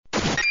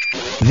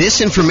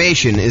This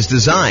information is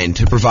designed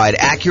to provide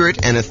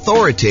accurate and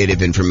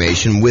authoritative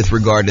information with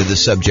regard to the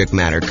subject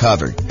matter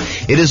covered.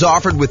 It is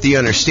offered with the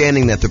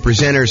understanding that the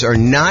presenters are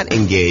not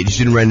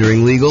engaged in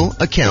rendering legal,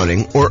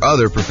 accounting, or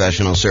other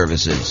professional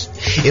services.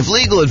 If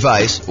legal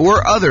advice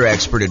or other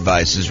expert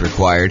advice is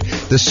required,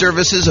 the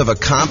services of a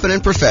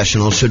competent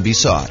professional should be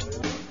sought.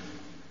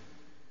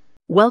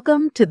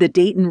 Welcome to the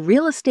Dayton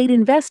Real Estate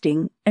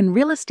Investing and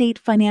Real Estate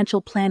Financial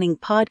Planning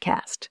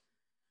Podcast.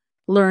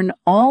 Learn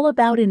all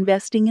about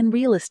investing in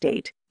real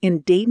estate in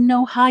Dayton,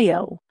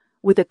 Ohio,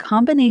 with a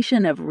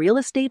combination of real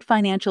estate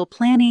financial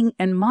planning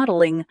and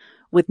modeling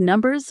with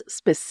numbers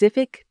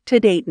specific to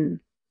Dayton,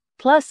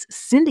 plus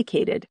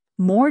syndicated,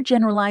 more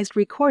generalized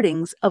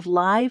recordings of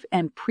live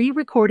and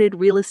pre-recorded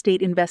real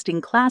estate investing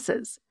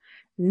classes,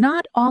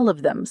 not all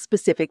of them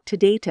specific to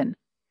Dayton.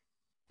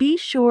 Be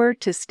sure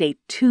to stay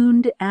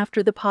tuned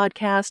after the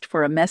podcast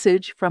for a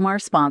message from our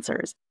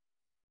sponsors.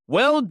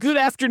 Well, good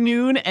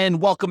afternoon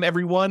and welcome,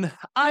 everyone.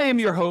 I am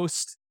your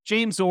host,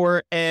 James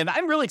Orr, and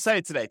I'm really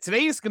excited today.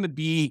 Today is going to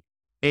be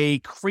a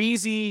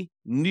crazy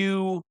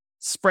new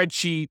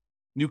spreadsheet,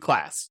 new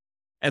class.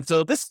 And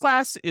so this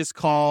class is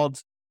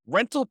called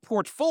Rental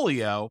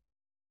Portfolio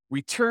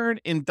Return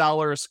in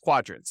Dollars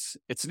Quadrants.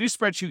 It's a new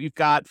spreadsheet you've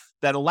got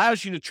that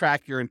allows you to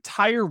track your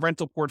entire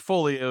rental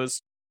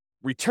portfolio's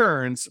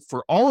returns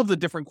for all of the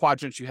different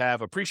quadrants you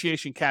have: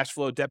 appreciation, cash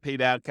flow, debt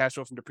paid out, cash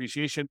flow from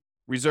depreciation,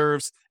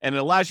 reserves, and it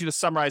allows you to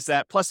summarize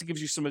that. Plus, it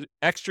gives you some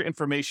extra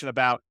information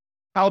about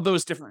how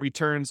those different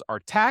returns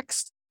are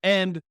taxed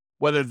and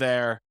whether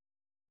they're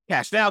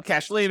cash now,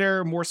 cash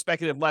later, more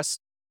speculative, less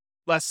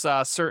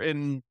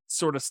certain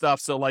sort of stuff.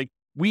 So like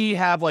we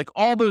have like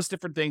all those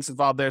different things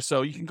involved there.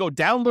 So you can go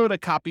download a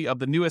copy of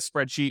the newest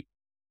spreadsheet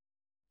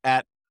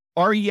at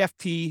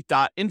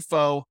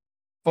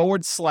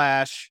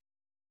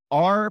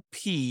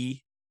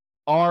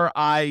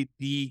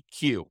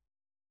refp.info/RPRIDQ.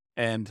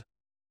 And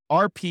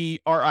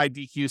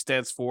RPRIDQ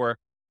stands for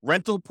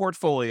Rental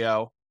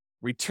Portfolio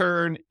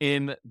Return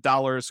in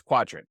Dollars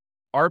Quadrant.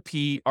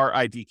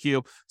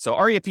 RPRIDQ. So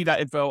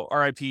refp.info,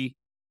 RIP,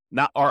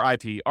 not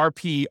RIP,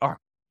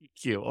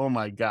 RPRIDQ. Oh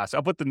my gosh.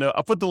 I'll put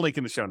the link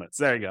in the show notes.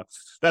 There you go.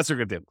 That's what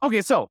we're going to do.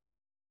 Okay, so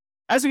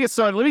as we get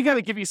started, let me kind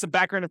of give you some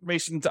background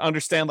information to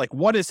understand like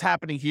what is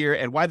happening here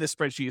and why this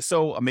spreadsheet is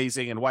so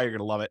amazing and why you're going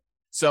to love it.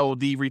 So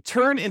the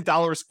Return in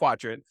Dollars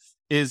Quadrant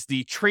is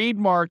the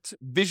trademarked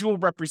visual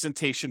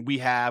representation we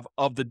have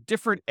of the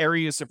different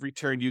areas of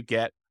return you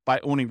get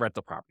by owning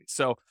rental property.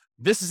 So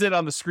this is it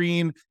on the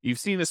screen. You've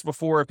seen this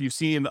before if you've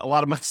seen a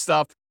lot of my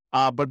stuff,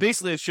 but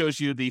basically it shows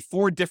you the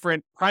 4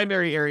 different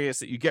primary areas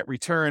that you get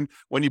return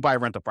when you buy a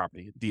rental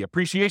property. The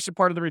appreciation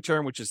part of the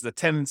return, which is the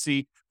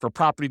tendency for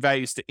property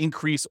values to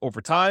increase over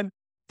time.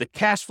 The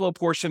cash flow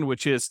portion,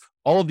 which is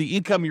all of the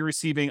income you're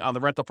receiving on the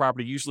rental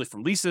property, usually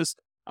from leases,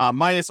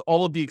 minus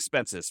all of the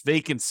expenses: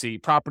 vacancy,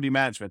 property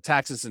management,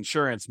 taxes,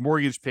 insurance,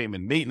 mortgage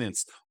payment,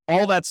 maintenance,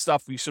 all that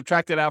stuff. We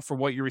subtract it out from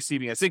what you're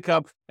receiving as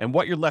income, and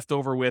what you're left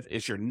over with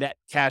is your net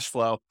cash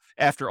flow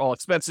after all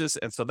expenses.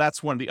 And so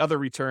that's one of the other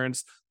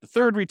returns. The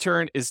third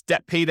return is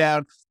debt pay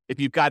down. If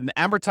you've got an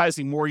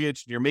amortizing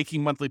mortgage and you're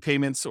making monthly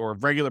payments or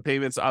regular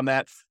payments on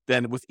that,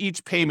 then with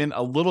each payment,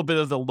 a little bit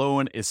of the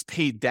loan is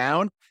paid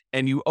down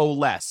and you owe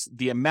less.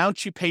 The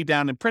amount you pay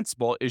down in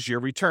principal is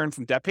your return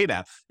from debt pay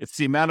down. It's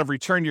the amount of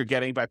return you're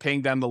getting by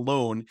paying down the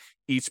loan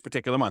each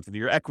particular month, and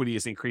your equity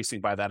is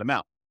increasing by that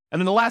amount. And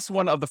then the last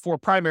one of the 4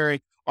 primary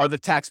are the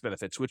tax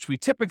benefits, which we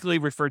typically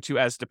refer to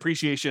as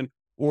depreciation,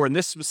 or in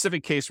this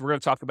specific case, we're going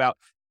to talk about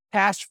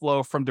cash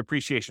flow from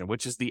depreciation,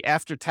 which is the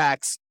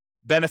after-tax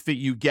benefit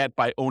you get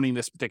by owning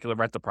this particular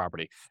rental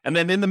property. And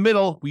then in the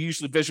middle, we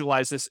usually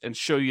visualize this and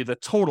show you the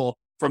total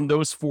from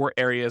those 4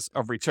 areas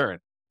of return.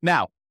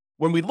 Now,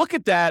 when we look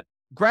at that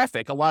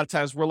graphic, a lot of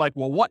times we're like,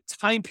 well, what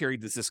time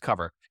period does this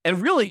cover?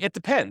 And really, it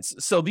depends.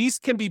 So these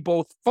can be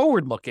both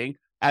forward-looking,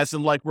 as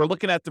in like we're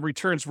looking at the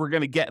returns we're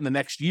going to get in the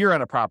next year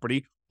on a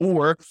property,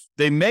 or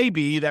they may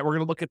be that we're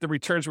going to look at the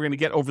returns we're going to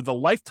get over the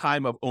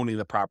lifetime of owning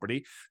the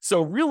property.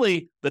 So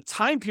really, the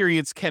time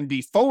periods can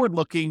be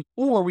forward-looking,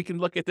 or we can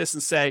look at this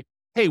and say,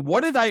 hey,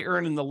 what did I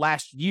earn in the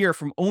last year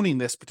from owning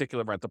this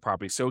particular rental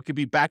property? So it could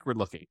be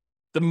backward-looking.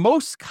 The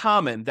most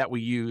common that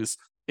we use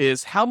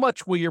is how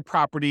much will your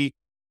property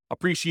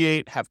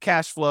appreciate, have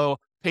cash flow,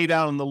 pay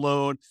down on the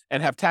loan,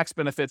 and have tax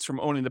benefits from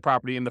owning the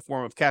property in the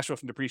form of cash flow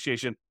from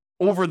depreciation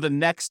over the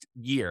next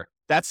year.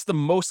 That's the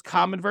most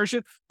common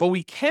version, but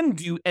we can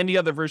do any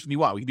other version you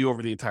want. We can do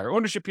over the entire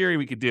ownership period.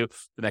 We could do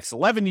the next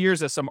 11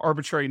 years as some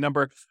arbitrary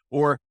number,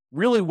 or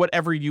really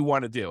whatever you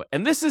want to do.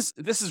 And this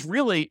is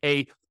really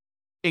a,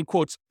 in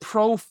quotes,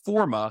 pro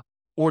forma,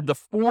 or the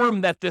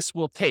form that this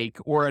will take,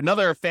 or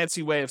another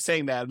fancy way of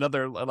saying that,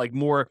 another like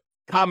more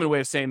common way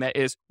of saying that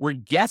is we're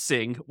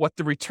guessing what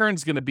the return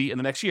is going to be in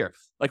the next year.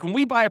 Like when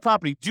we buy a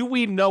property, do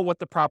we know what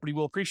the property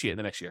will appreciate in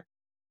the next year?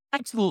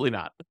 Absolutely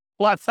not.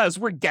 A lot of times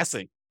we're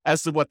guessing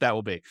as to what that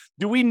will be.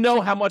 Do we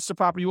know how much the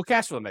property will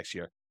cash flow next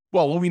year?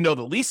 Well, when we know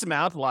the lease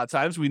amount, a lot of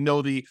times we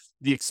know the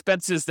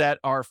expenses that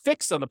are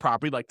fixed on the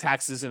property, like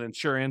taxes and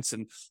insurance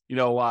and,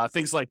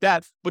 things like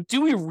that. But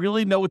do we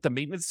really know what the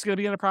maintenance is going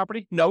to be on the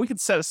property? No, we can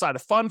set aside a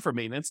fund for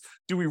maintenance.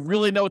 Do we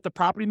really know what the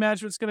property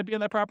management is going to be on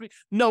that property?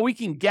 No, we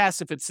can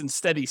guess if it's in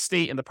steady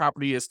state and the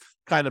property is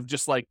kind of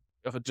just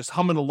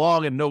humming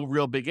along and no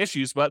real big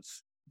issues. But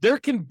there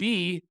can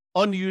be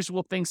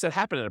unusual things that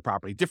happen in a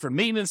property, different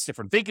maintenance,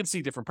 different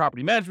vacancy, different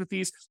property management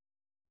fees.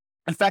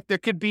 In fact, there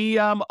could be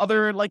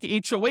other like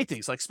HOA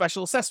things, like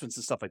special assessments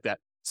and stuff like that.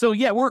 So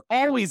yeah, we're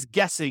always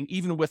guessing,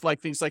 even with like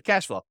things like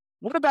cash flow.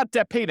 What about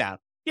debt pay down?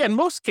 Yeah, in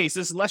most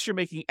cases, unless you're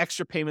making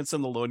extra payments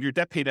on the loan, your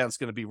debt pay down is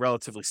going to be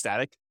relatively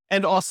static.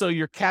 And also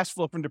your cash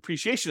flow from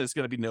depreciation is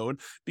going to be known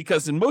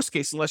because in most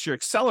cases, unless you're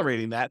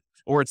accelerating that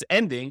or it's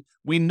ending,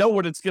 we know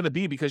what it's going to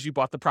be because you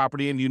bought the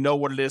property and you know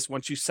what it is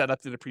once you set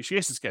up the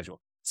depreciation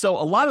schedule. So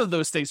a lot of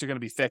those things are going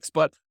to be fixed,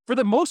 but for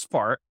the most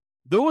part,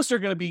 those are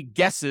going to be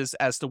guesses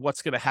as to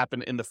what's going to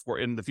happen in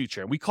the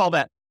future. And we call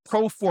that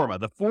pro forma,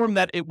 the form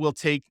that it will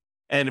take.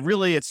 And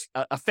really, it's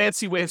a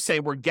fancy way of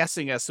saying we're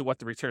guessing as to what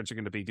the returns are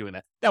going to be doing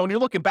that. Now, when you're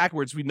looking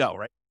backwards, we know,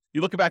 right? You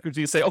look backwards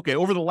and you say, okay,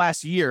 over the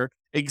last year,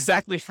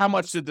 exactly how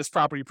much did this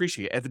property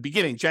appreciate? At the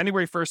beginning,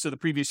 January 1st of the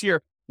previous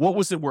year, what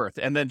was it worth?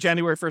 And then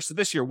January 1st of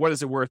this year, what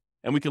is it worth?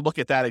 And we can look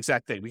at that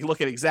exact thing. We can look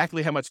at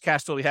exactly how much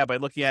cash flow we have by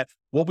looking at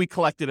what we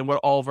collected and what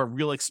all of our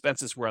real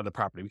expenses were on the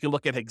property. We can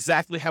look at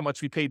exactly how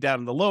much we paid down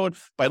in the loan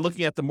by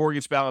looking at the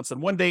mortgage balance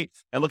on one date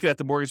and looking at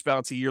the mortgage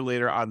balance a year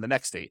later on the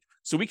next date.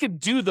 So we can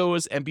do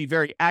those and be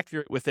very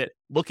accurate with it,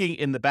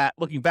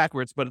 looking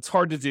backwards, but it's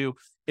hard to do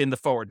in the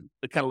forward,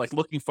 kind of like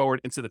looking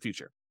forward into the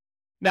future.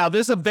 Now,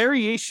 there's a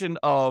variation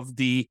of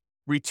the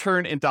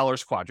return in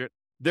dollars quadrant.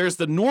 There's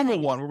the normal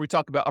one where we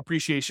talk about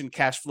appreciation,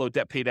 cash flow,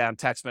 debt pay down,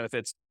 tax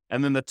benefits,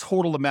 and then the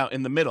total amount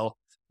in the middle.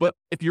 But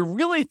if you're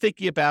really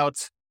thinking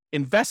about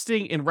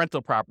investing in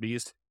rental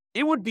properties,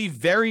 it would be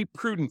very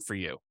prudent for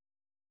you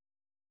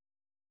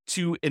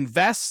to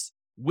invest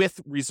with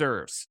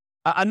reserves.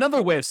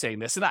 Another way of saying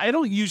this, and I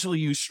don't usually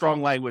use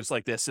strong language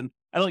like this, and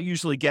I don't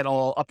usually get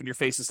all up in your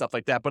face and stuff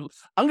like that, but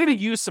I'm going to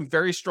use some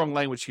very strong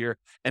language here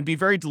and be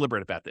very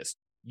deliberate about this.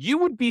 You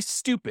would be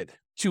stupid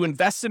to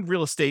invest in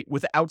real estate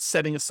without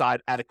setting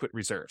aside adequate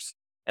reserves.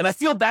 And I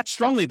feel that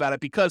strongly about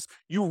it because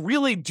you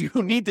really do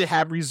need to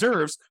have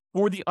reserves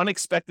for the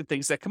unexpected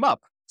things that come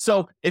up.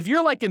 So if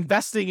you're like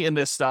investing in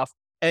this stuff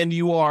and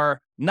you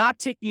are not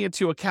taking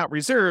into account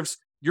reserves,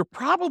 you're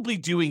probably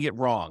doing it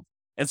wrong.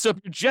 And so if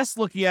you're just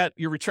looking at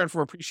your return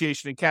from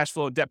appreciation and cash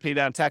flow, debt pay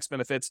down, tax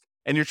benefits,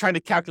 and you're trying to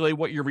calculate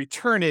what your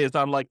return is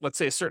on, like, let's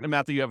say a certain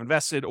amount that you have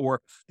invested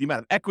or the amount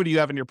of equity you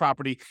have in your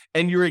property,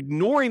 and you're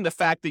ignoring the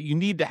fact that you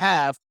need to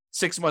have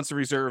 6 months of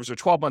reserves or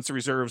 12 months of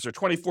reserves or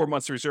 24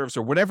 months of reserves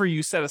or whatever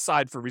you set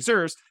aside for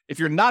reserves, if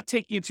you're not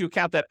taking into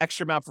account that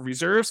extra amount for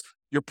reserves,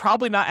 you're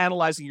probably not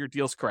analyzing your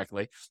deals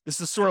correctly. This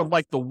is sort of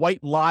like the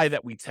white lie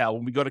that we tell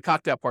when we go to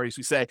cocktail parties.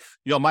 We say,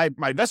 my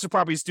investment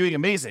property is doing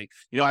amazing.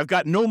 I've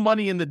got no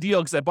money in the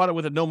deal because I bought it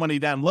with a no money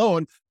down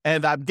loan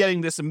and I'm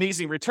getting this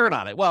amazing return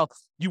on it. Well,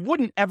 you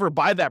wouldn't ever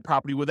buy that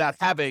property without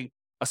having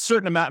a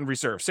certain amount in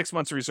reserve, 6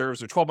 months of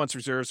reserves or 12 months of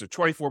reserves or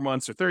 24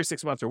 months or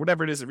 36 months or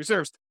whatever it is in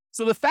reserves.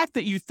 So the fact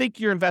that you think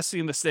you're investing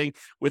in this thing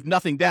with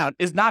nothing down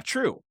is not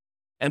true.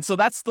 And so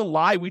that's the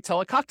lie we tell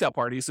at cocktail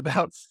parties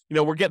about,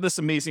 we're getting this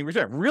amazing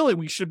return. Really,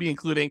 we should be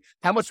including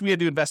how much we had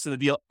to invest in the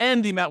deal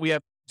and the amount we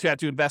have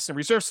to invest in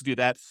reserves to do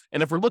that.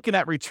 And if we're looking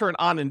at return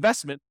on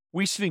investment,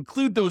 we should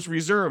include those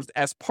reserves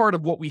as part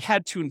of what we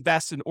had to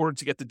invest in order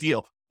to get the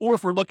deal. Or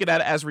if we're looking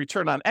at it as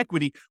return on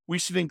equity, we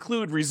should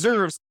include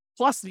reserves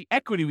plus the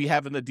equity we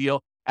have in the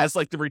deal as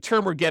like the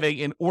return we're getting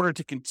in order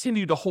to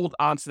continue to hold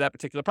on to that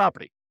particular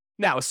property.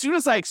 Now, as soon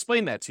as I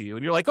explain that to you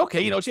and you're like,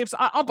 okay, James,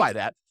 I'll buy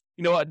that.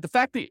 The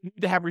fact that you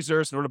need to have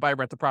reserves in order to buy a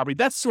rental property,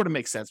 that sort of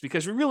makes sense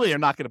because we really are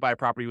not going to buy a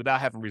property without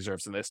having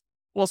reserves in this.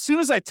 Well, as soon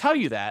as I tell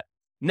you that,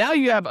 now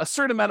you have a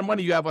certain amount of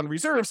money you have on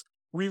reserves,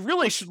 we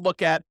really should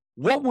look at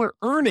what we're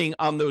earning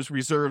on those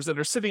reserves that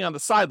are sitting on the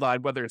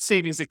sideline, whether it's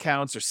savings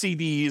accounts or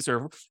CDs,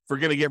 or if we're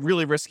going to get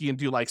really risky and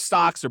do like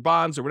stocks or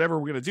bonds or whatever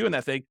we're going to do in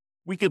that thing.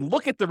 We can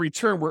look at the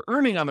return we're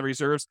earning on the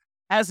reserves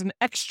as an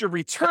extra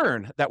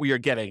return that we are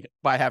getting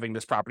by having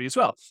this property as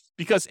well.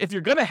 Because if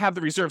you're going to have the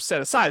reserve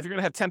set aside, if you're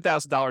going to have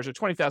 $10,000 or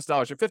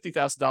 $20,000 or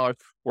 $50,000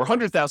 or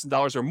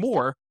 $100,000 or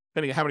more,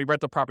 depending on how many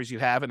rental properties you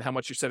have and how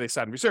much you're setting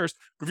aside in reserves,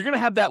 but if you're going to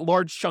have that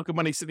large chunk of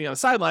money sitting on the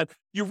sideline,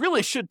 you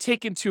really should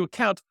take into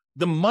account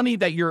the money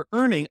that you're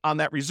earning on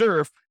that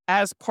reserve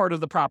as part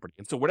of the property.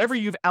 And so whatever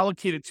you've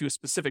allocated to a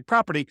specific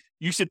property,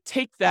 you should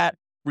take that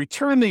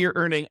return that you're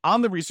earning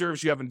on the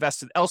reserves you have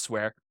invested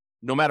elsewhere,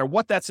 no matter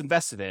what that's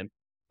invested in,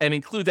 and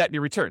include that in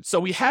your return. So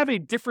we have a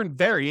different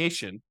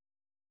variation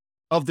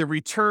of the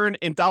return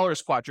in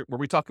dollars quadrant where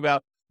we talk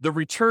about the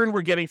return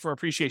we're getting from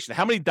appreciation.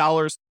 How many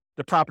dollars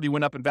the property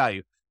went up in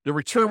value? The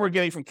return we're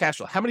getting from cash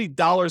flow. How many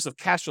dollars of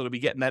cash flow do we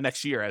get in that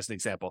next year, as an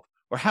example?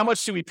 Or how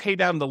much do we pay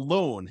down the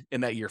loan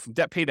in that year from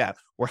debt pay down?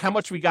 Or how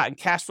much we got in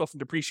cash flow from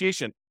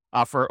depreciation?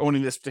 for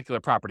owning this particular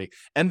property.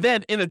 And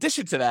then in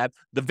addition to that,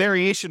 the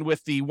variation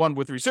with the one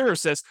with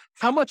reserves says,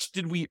 how much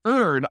did we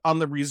earn on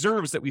the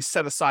reserves that we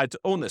set aside to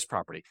own this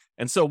property?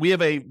 And so we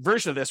have a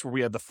version of this where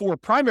we have the 4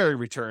 primary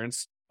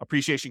returns: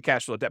 appreciation,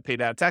 cash flow, debt paid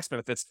down, tax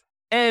benefits.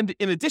 And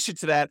in addition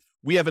to that,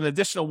 we have an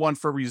additional one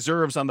for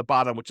reserves on the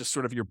bottom, which is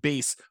sort of your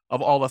base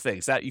of all the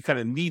things that you kind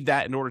of need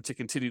that in order to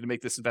continue to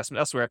make this investment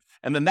elsewhere.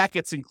 And then that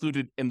gets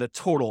included in the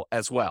total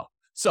as well.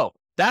 So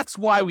that's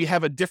why we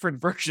have a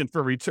different version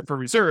for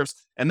reserves.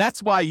 And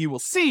that's why you will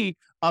see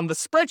on the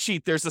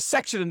spreadsheet, there's a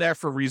section in there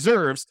for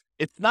reserves.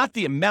 It's not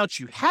the amount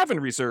you have in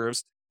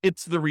reserves.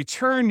 It's the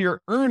return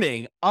you're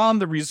earning on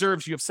the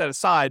reserves you have set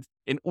aside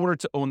in order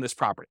to own this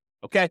property.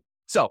 Okay.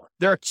 So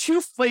there are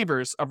 2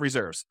 flavors of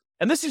reserves.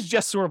 And this is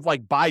just sort of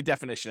like by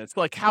definition. It's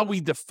like how we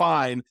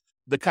define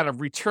the kind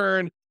of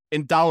return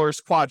in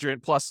dollars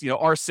quadrant plus,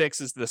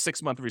 R6 is the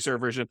 6-month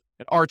reserve version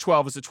and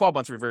R12 is the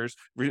 12-month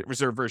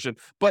reserve version.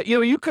 But,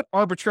 you could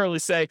arbitrarily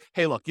say,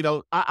 hey, look,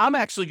 I'm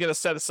actually going to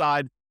set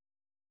aside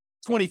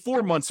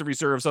 24 months of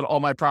reserves on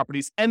all my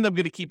properties, and I'm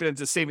going to keep it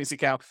into a savings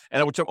account,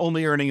 and which I'm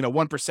only earning, 1%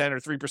 or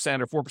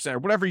 3% or 4% or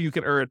whatever you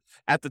can earn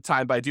at the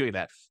time by doing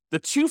that. The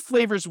 2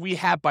 flavors we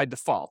have by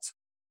default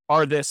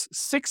are this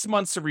 6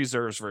 months of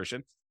reserves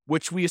version,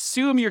 which we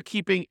assume you're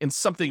keeping in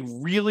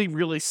something really,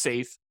 really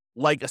safe,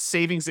 like a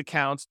savings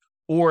account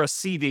or a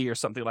CD or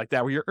something like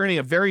that, where you're earning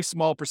a very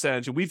small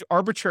percentage. And we've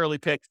arbitrarily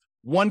picked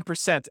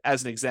 1%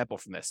 as an example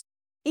from this.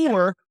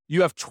 Or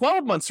you have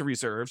 12 months of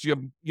reserves.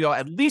 You have,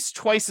 at least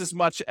twice as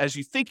much as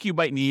you think you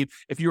might need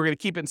if you were going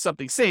to keep it in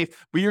something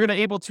safe, but you're going to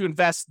be able to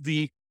invest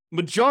the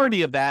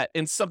majority of that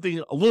in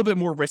something a little bit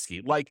more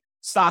risky, like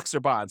stocks or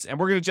bonds. And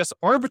we're going to just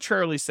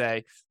arbitrarily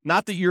say,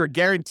 not that you're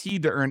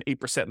guaranteed to earn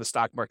 8% in the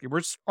stock market.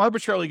 We're just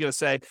arbitrarily going to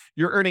say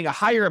you're earning a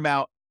higher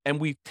amount. And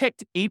we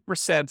picked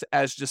 8%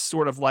 as just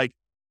sort of like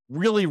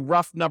really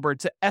rough number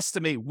to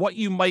estimate what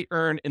you might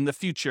earn in the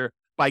future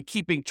by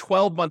keeping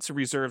 12 months of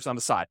reserves on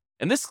the side.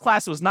 And this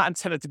class was not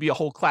intended to be a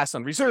whole class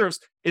on reserves.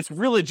 It's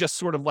really just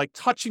sort of like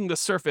touching the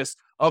surface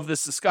of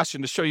this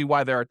discussion to show you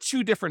why there are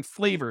 2 different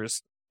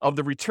flavors of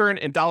the return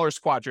in dollars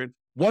quadrant.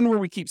 One where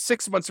we keep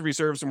 6 months of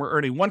reserves and we're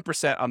earning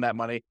 1% on that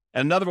money,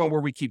 and another one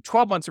where we keep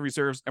 12 months of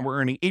reserves and we're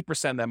earning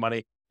 8% on that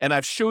money. And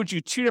I've showed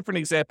you 2 different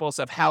examples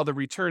of how the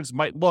returns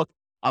might look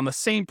on the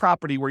same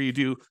property where you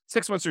do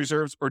 6 months of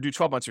reserves or do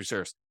 12 months of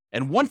reserves.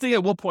 And one thing I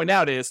will point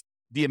out is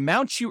the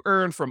amount you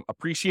earn from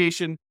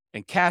appreciation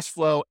and cash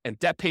flow and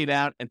debt pay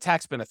down and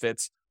tax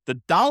benefits, the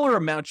dollar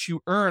amount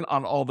you earn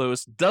on all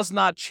those does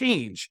not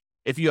change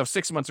if you have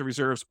 6 months of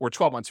reserves or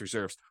 12 months of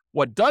reserves.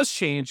 What does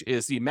change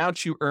is the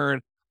amount you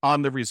earn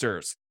on the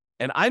reserves.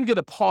 And I'm going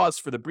to pause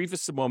for the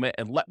briefest moment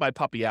and let my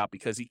puppy out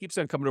because he keeps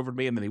on coming over to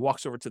me and then he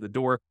walks over to the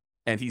door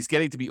and he's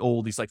getting to be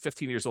old. He's like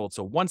 15 years old.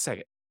 So 1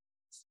 second.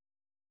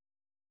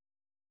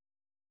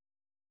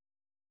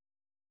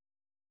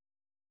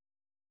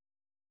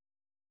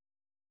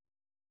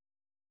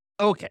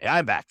 Okay,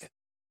 I'm back.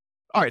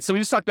 All right, so we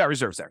just talked about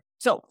reserves there.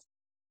 So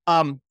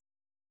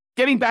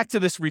getting back to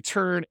this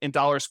return in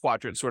dollars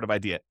quadrant sort of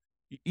idea.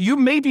 You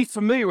may be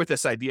familiar with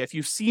this idea if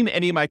you've seen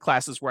any of my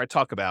classes where I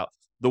talk about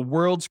the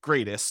world's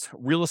greatest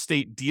real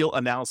estate deal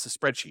analysis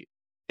spreadsheet.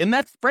 In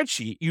that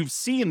spreadsheet, you've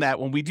seen that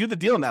when we do the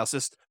deal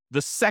analysis,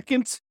 the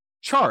second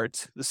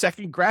chart, the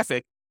second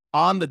graphic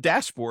on the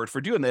dashboard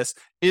for doing this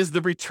is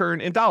the return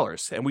in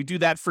dollars. And we do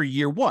that for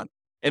year 1.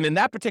 And in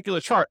that particular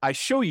chart, I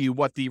show you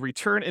what the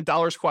return in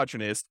dollars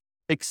quadrant is,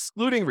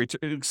 excluding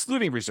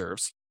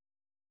reserves.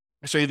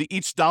 I show you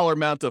each dollar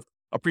amount of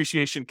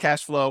appreciation,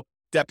 cash flow,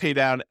 debt pay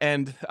down,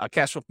 and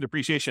cash flow from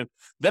depreciation.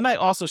 Then I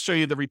also show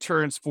you the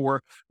returns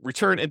for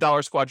return in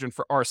dollars quadrant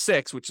for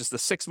R6, which is the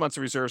 6 months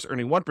of reserves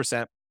earning 1%.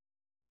 And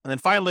then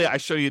finally, I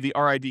show you the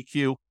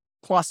RIDQ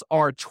plus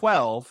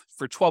R12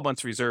 for 12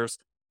 months reserves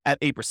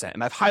at 8%.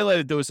 And I've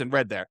highlighted those in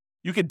red there.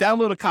 You can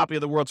download a copy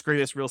of the world's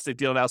greatest real estate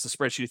deal analysis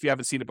spreadsheet. If you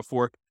haven't seen it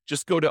before,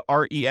 just go to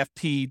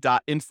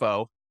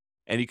refp.info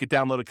and you can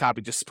download a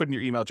copy. Just put in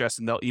your email address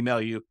and they'll email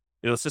you.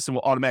 The system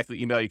will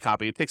automatically email you a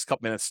copy. It takes a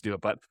couple minutes to do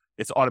it, but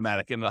it's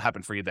automatic and it'll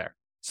happen for you there.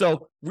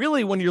 So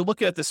really, when you're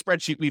looking at the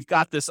spreadsheet, we've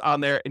got this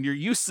on there and you're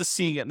used to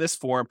seeing it in this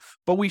form,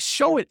 but we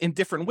show it in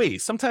different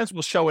ways. Sometimes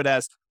we'll show it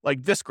as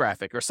like this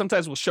graphic, or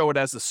sometimes we'll show it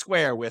as a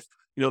square with,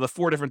 the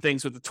 4 different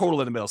things with the total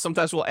in the middle.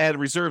 Sometimes we'll add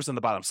reserves on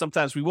the bottom.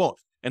 Sometimes we won't.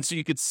 And so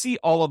you could see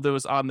all of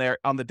those on there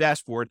on the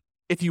dashboard.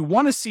 If you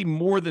want to see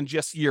more than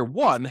just year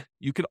 1,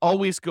 you can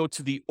always go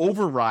to the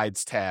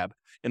overrides tab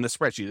in the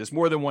spreadsheet. There's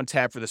more than one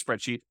tab for the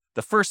spreadsheet.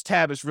 The first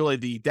tab is really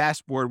the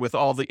dashboard with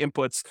all the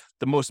inputs,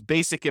 the most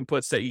basic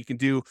inputs that you can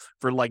do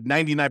for like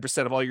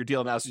 99% of all your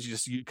deal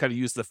analysis. You kind of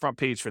use the front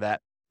page for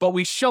that. But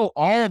we show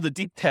all the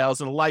details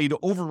and allow you to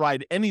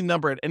override any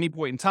number at any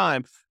point in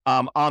time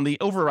on the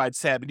overrides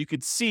tab. And you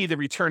could see the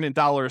return in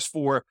dollars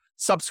for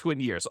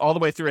subsequent years, all the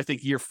way through, I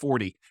think, year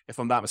 40, if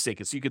I'm not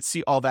mistaken. So you could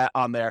see all that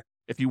on there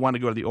if you want to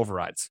go to the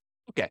overrides.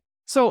 Okay,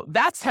 so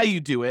that's how you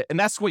do it. And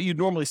that's what you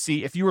normally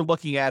see if you were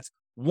looking at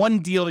one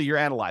deal that you're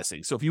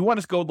analyzing. So if you want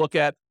to go look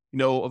at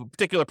a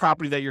particular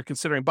property that you're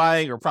considering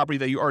buying or property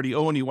that you already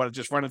own, you want to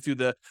just run it through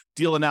the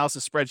deal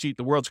analysis spreadsheet,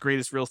 the world's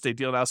greatest real estate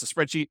deal analysis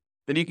spreadsheet,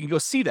 then you can go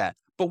see that.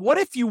 But what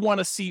if you want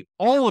to see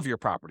all of your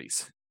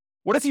properties?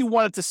 What if you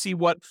wanted to see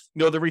what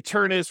the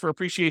return is for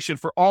appreciation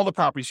for all the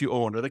properties you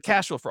own, or the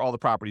cash flow for all the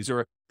properties,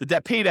 or the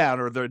debt pay down,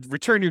 or the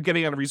return you're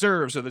getting on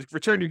reserves, or the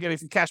return you're getting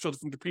from cash flow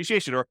from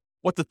depreciation, or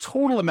what the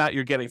total amount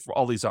you're getting for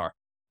all these are?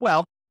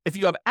 Well, if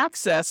you have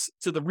access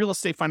to the real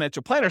estate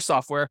financial planner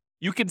software,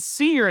 you can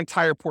see your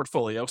entire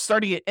portfolio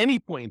starting at any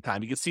point in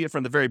time. You can see it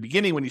from the very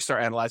beginning when you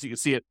start analyzing. You can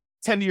see it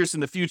 10 years in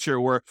the future,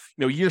 or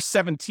year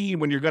 17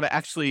 when you're going to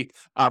actually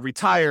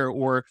retire,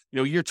 or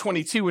year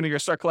 22 when you're going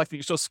to start collecting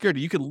your Social Security.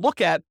 You can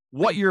look at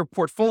what your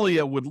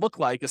portfolio would look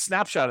like, a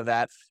snapshot of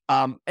that,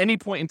 any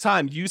point in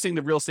time using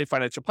the real estate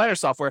financial planner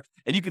software,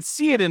 and you can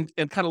see it in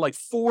kind of like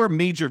 4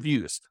 major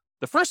views.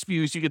 The first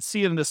view is you can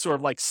see it in this sort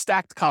of like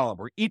stacked column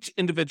where each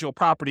individual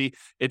property,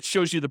 it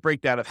shows you the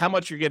breakdown of how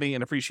much you're getting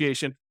in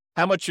appreciation,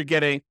 how much you're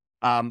getting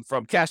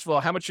from cash flow,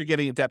 how much you're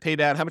getting in debt pay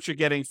down, how much you're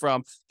getting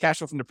from cash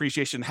flow from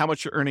depreciation, how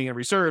much you're earning in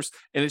reserves.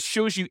 And it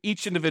shows you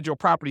each individual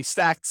property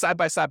stacked side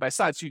by side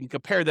so you can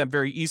compare them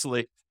very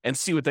easily and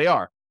see what they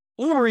are.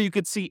 Or you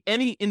could see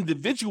any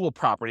individual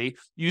property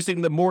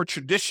using the more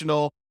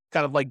traditional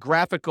kind of like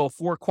graphical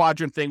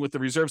 4-quadrant thing with the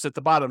reserves at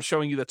the bottom,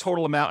 showing you the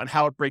total amount and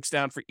how it breaks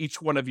down for each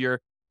one of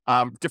your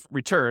different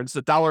returns,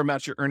 the dollar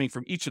amounts you're earning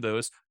from each of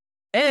those.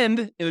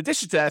 And in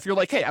addition to that, if you're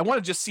like, hey, I want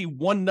to just see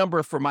one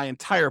number for my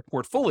entire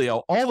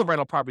portfolio, all the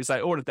rental properties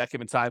I own at that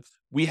given time,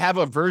 we have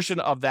a version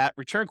of that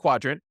return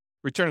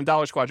in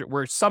dollars quadrant,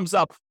 where it sums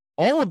up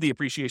all of the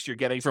appreciation you're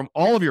getting from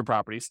all of your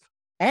properties,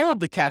 all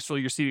of the cash flow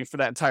you're receiving for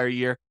that entire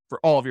year for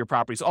all of your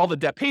properties, all the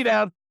debt pay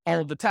down,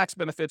 all of the tax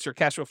benefits or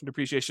cash flow from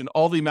depreciation,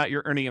 all the amount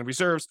you're earning in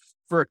reserves,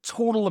 for a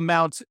total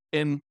amount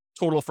in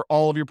total for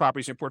all of your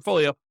properties in your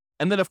portfolio.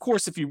 And then, of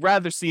course, if you'd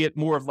rather see it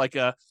more of like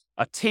a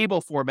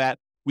table format,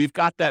 we've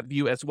got that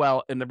view as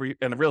well in the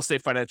real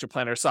estate financial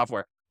planner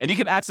software. And you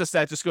can access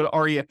that. Just go to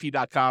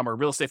refp.com or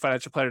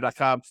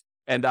realestatefinancialplanner.com,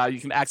 and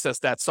you can access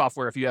that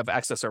software if you have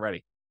access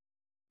already.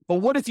 But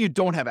what if you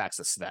don't have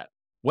access to that?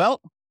 Well,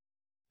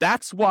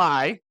 that's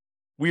why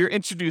we are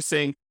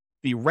introducing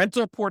the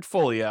rental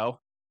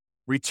portfolio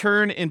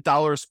return in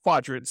dollars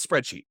quadrant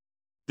spreadsheet.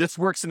 This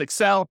works in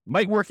Excel,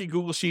 might work in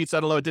Google Sheets.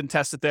 I don't know. I didn't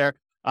test it there.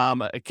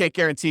 I can't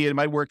guarantee it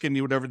might work in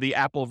whatever the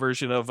Apple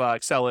version of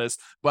Excel is,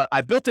 but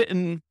I built it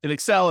in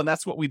Excel, and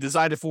that's what we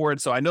designed it for.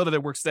 And so I know that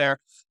it works there.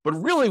 But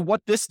really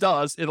what this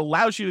does, it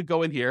allows you to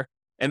go in here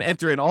and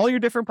enter in all your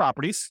different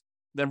properties,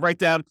 then write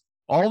down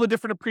all the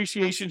different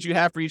appreciations you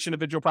have for each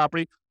individual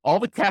property, all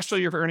the cash flow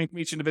you're earning from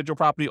each individual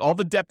property, all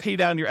the debt pay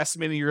down you're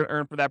estimating you're going to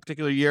earn for that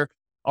particular year,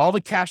 all the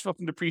cash flow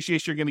from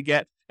depreciation you're going to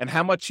get, and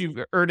how much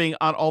you're earning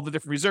on all the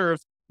different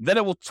reserves. Then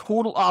it will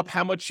total up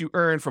how much you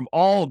earn from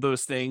all of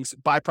those things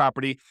by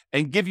property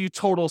and give you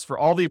totals for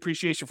all the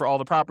appreciation for all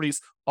the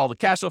properties, all the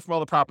cash flow from all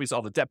the properties,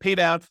 all the debt pay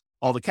down,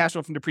 all the cash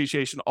flow from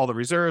depreciation, all the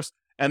reserves,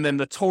 and then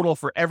the total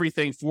for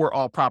everything for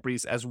all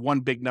properties as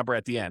one big number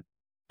at the end.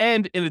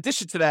 And in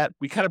addition to that,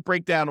 we kind of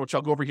break down, which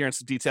I'll go over here in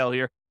some detail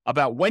here,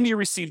 about when you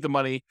receive the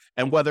money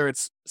and whether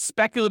it's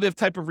speculative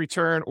type of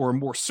return or a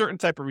more certain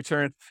type of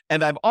return.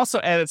 And I've also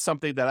added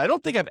something that I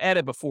don't think I've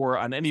added before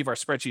on any of our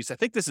spreadsheets. I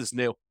think this is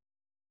new.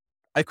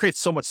 I create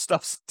so much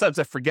stuff, sometimes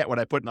I forget what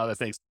I put in other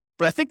things.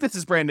 But I think this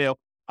is brand new.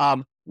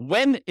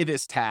 When it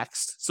is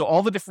taxed, so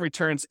all the different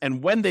returns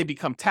and when they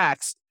become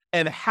taxed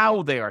and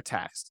how they are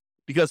taxed.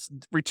 Because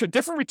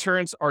different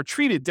returns are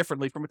treated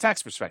differently from a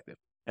tax perspective.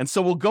 And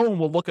so we'll go and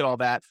we'll look at all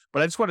that.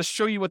 But I just want to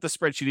show you what the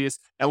spreadsheet is,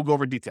 and we'll go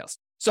over details.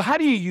 So how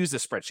do you use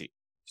this spreadsheet?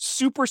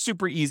 Super,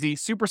 super easy,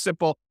 super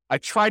simple. I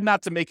tried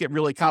not to make it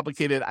really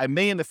complicated. I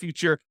may in the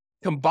future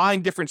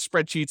combine different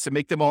spreadsheets and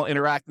make them all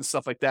interact and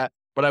stuff like that.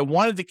 But I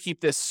wanted to keep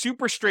this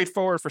super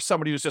straightforward for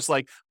somebody who's just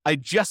like, I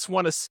just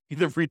want to see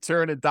the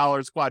return in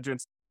dollars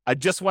quadrants. I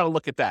just want to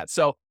look at that.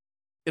 So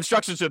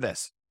instructions are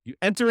this. You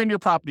enter in your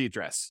property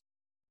address.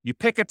 You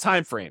pick a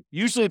time frame.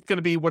 Usually it's going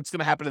to be what's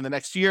going to happen in the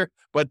next year,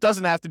 but it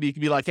doesn't have to be. It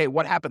can be like, hey,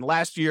 what happened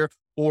last year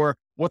or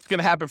what's going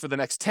to happen for the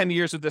next 10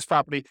 years of this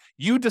property.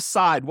 You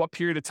decide what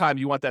period of time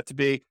you want that to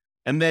be,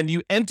 and then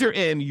you enter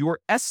in your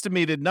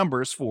estimated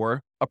numbers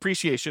for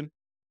appreciation,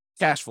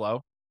 cash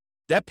flow,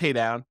 debt pay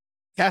down,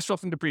 cash flow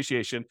from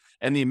depreciation,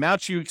 and the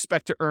amount you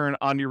expect to earn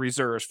on your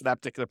reserves for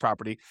that particular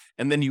property.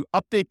 And then you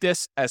update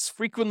this as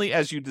frequently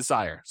as you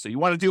desire. So you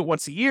want to do it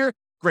once a year?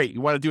 Great.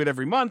 You want to do it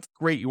every month?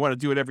 Great. You want to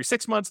do it every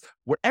 6 months?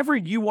 Whatever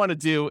you want to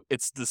do,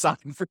 it's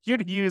designed for you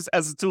to use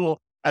as a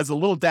tool, as a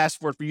little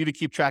dashboard for you to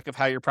keep track of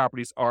how your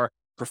properties are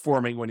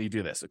performing when you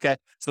do this. Okay.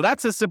 So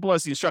that's as simple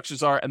as the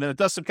instructions are. And then it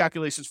does some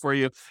calculations for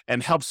you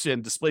and helps you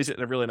and displays it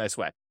in a really nice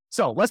way.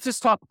 So let's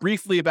just talk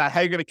briefly about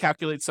how you're going to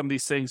calculate some of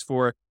these things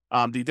for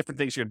the different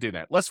things you're going to do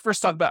now. Let's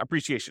first talk about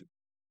appreciation.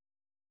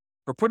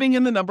 For putting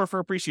in the number for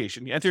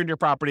appreciation, you enter in your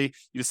property,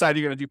 you decide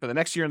you're going to do for the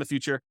next year in the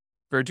future.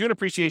 For doing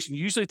appreciation,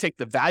 you usually take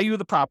the value of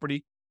the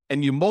property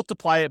and you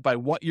multiply it by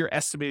what you're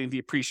estimating the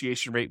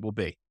appreciation rate will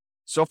be.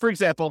 So for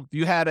example, if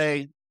you had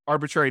a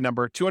arbitrary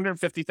number,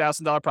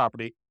 $250,000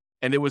 property,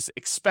 and it was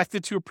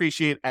expected to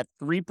appreciate at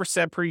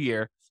 3% per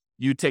year,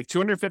 you'd take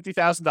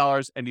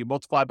 $250,000 and you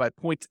multiply by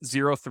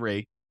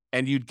 0.03,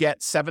 and you'd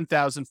get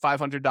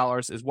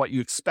 $7,500 is what you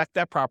expect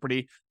that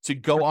property to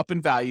go up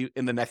in value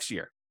in the next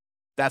year.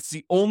 That's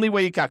the only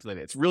way you calculate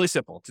it. It's really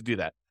simple to do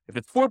that. If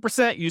it's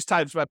 4%, you use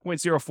times by 0.04.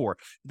 If you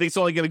think it's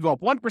only going to go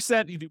up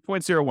 1%, you do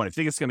 0.01. If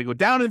you think it's going to go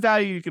down in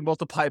value, you can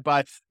multiply it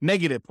by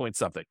negative point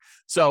something.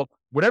 So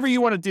whatever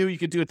you want to do, you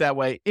can do it that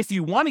way. If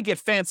you want to get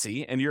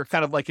fancy and you're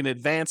kind of like an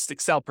advanced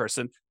Excel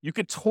person, you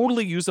could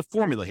totally use a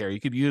formula here. You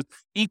could use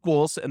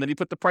equals, and then you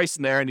put the price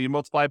in there and you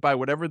multiply it by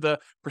whatever the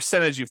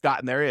percentage you've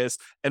gotten there is,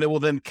 and it will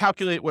then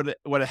calculate what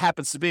it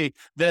happens to be.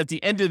 Then at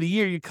the end of the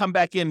year, you come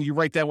back in and you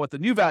write down what the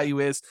new value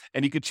is,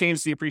 and you could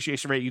change the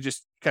appreciation rate. You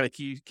just kind of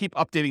keep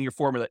updating your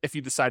formula if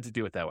you decide to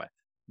do it that way.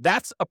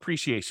 That's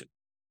appreciation.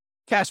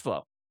 Cash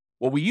flow.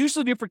 What we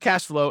usually do for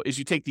cash flow is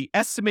you take the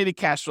estimated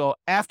cash flow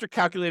after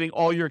calculating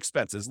all your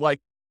expenses, like,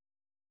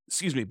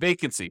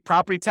 vacancy,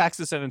 property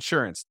taxes and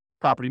insurance,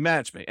 property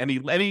management,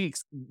 any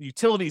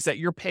utilities that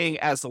you're paying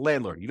as the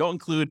landlord. You don't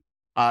include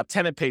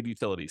tenant paid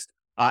utilities,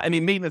 any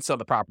maintenance on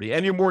the property,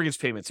 and your mortgage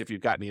payments if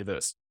you've got any of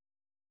those.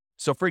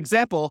 So for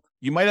example,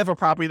 you might have a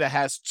property that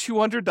has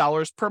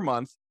 $200 per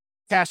month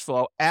cash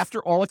flow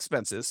after all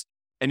expenses,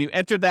 and you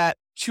enter that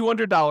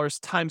 $200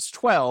 times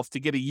 12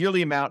 to get a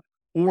yearly amount,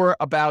 or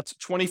about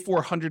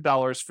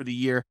 $2,400 for the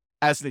year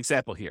as an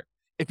example here.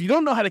 If you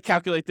don't know how to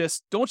calculate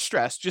this, don't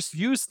stress. Just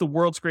use the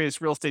world's greatest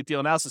real estate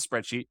deal analysis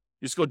spreadsheet.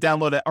 Just go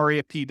download at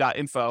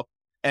rafp.info,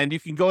 and you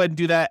can go ahead and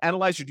do that,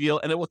 analyze your deal,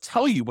 and it will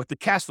tell you what the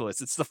cash flow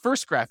is. It's the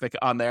first graphic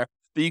on there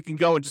that you can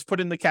go and just put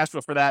in the cash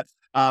flow for that,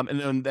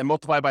 and then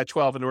multiply by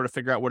 12 in order to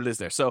figure out what it is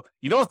there. So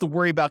you don't have to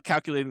worry about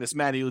calculating this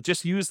manually.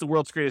 Just use the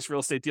world's greatest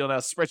real estate deal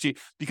analysis spreadsheet,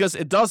 because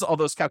it does all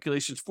those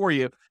calculations for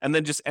you, and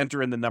then just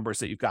enter in the numbers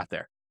that you've got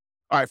there.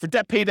 All right, for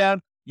debt pay down,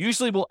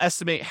 usually we'll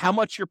estimate how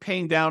much you're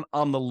paying down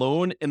on the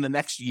loan in the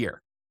next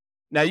year.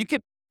 Now, you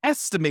can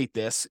estimate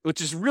this, which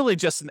is really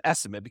just an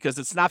estimate because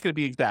it's not going to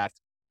be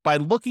exact, by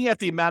looking at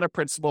the amount of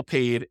principal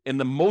paid in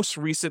the most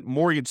recent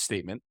mortgage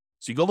statement.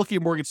 So you go look at your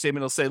mortgage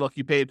statement, it'll say, look,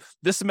 you paid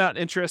this amount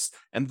in interest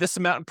and this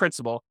amount in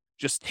principal.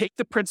 Just take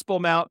the principal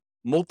amount,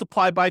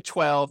 multiply by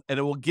 12, and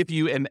it will give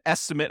you an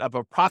estimate of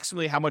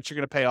approximately how much you're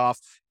going to pay off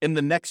in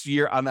the next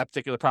year on that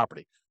particular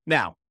property.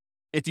 Now,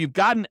 if you've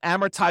got an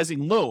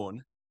amortizing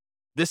loan,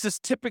 this is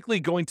typically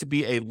going to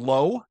be a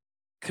low,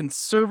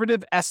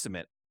 conservative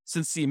estimate,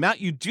 since the amount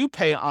you do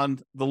pay on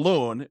the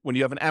loan when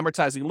you have an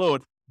amortizing loan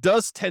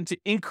does tend to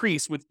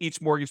increase with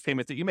each mortgage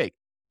payment that you make.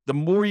 The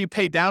more you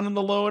pay down on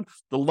the loan,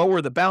 the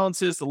lower the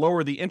balance is, the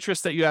lower the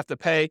interest that you have to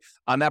pay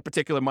on that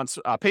particular month's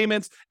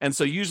payments. And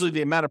so usually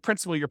the amount of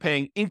principal you're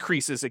paying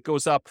increases. It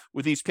goes up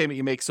with each payment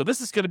you make. So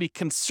this is going to be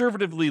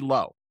conservatively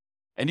low.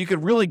 And you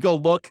can really go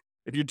look.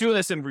 If you're doing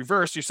this in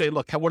reverse, you say,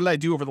 look, what did I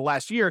do over the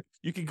last year?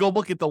 You can go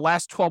look at the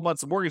last 12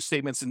 months of mortgage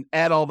statements and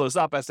add all those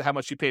up as to how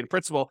much you paid in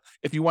principal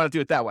if you want to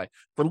do it that way.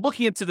 For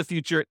looking into the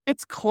future,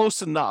 it's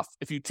close enough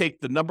if you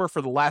take the number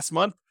for the last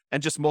month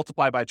and just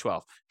multiply by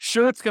 12.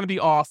 Sure, it's going to be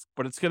off,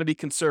 but it's going to be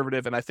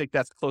conservative, and I think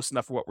that's close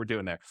enough for what we're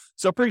doing there.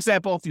 So, for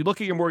example, if you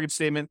look at your mortgage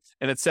statement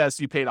and it says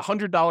you paid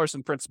 $100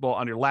 in principal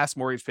on your last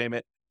mortgage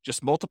payment,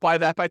 just multiply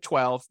that by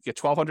 12, get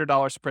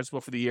 $1,200 in principal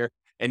for the year,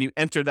 and you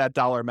enter that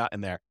dollar amount in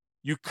there.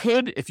 You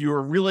could, if you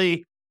were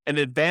really an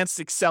advanced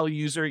Excel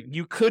user,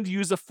 you could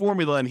use a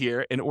formula in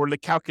here in order to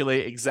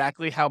calculate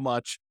exactly how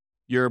much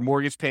your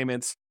mortgage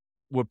payments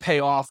would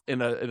pay off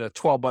in a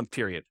 12-month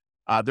period.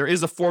 There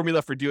is a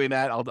formula for doing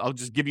that. I'll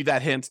just give you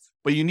that hint,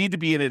 but you need to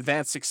be an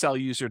advanced Excel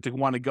user to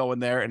want to go in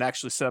there and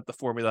actually set up the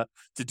formula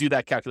to do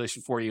that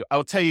calculation for you. I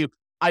will tell you,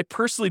 I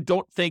personally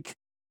don't think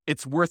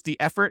it's worth the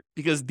effort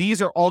because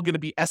these are all going to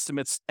be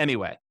estimates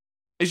anyway.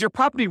 Is your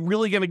property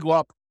really going to go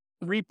up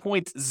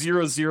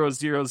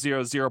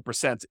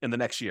 3.00000% in the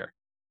next year?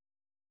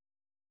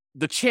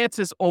 The chance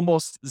is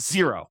almost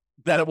zero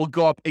that it will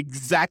go up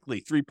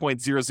exactly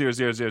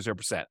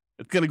 3.00000%.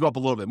 It's going to go up a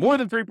little bit more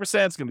than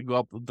 3%. It's going to go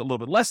up a little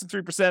bit less than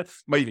 3%.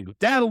 Might even go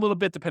down a little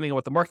bit depending on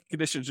what the market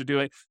conditions are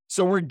doing.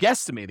 So we're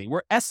guesstimating.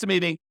 We're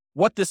estimating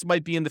what this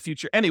might be in the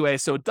future anyway.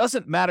 So it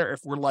doesn't matter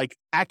if we're like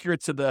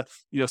accurate to the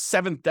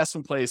seventh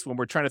decimal place when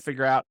we're trying to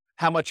figure out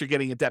how much you're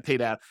getting in debt pay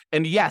down.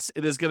 And yes,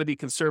 it is going to be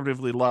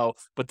conservatively low,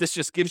 but this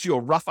just gives you a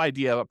rough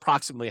idea of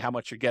approximately how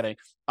much you're getting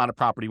on a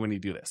property when you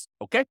do this.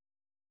 Okay.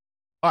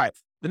 All right.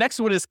 The next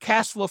one is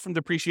cash flow from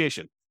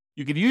depreciation.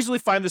 You can usually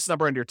find this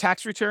number on your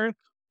tax return,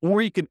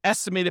 or you can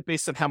estimate it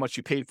based on how much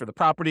you paid for the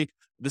property.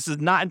 This is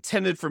not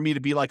intended for me to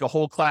be like a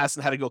whole class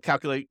and how to go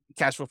calculate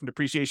cash flow from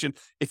depreciation.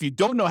 If you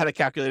don't know how to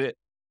calculate it,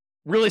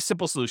 really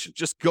simple solution.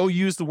 Just go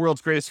use the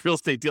world's greatest real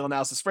estate deal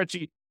analysis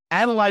spreadsheet.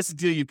 Analyze the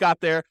deal you've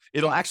got there.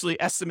 It'll actually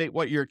estimate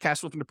what your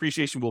cash flow from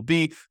depreciation will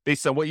be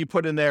based on what you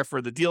put in there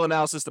for the deal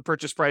analysis, the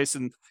purchase price,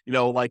 and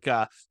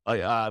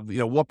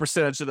what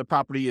percentage of the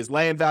property is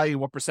land value,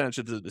 what percentage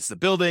of is the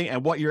building,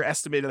 and what your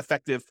estimated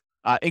effective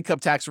income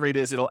tax rate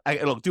is. It'll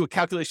do a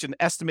calculation,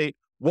 estimate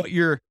what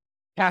your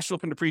cash flow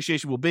from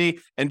depreciation will be,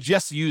 and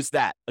just use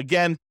that.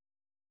 Again,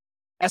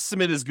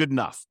 estimate is good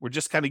enough. We're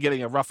just kind of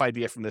getting a rough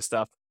idea from this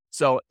stuff.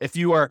 So if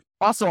you are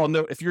also, I'll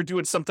note, if you're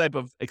doing some type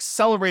of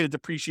accelerated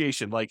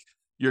depreciation, like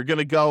you're going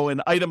to go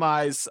and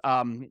itemize,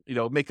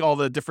 make all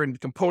the different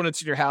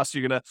components in your house.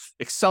 You're going to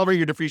accelerate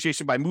your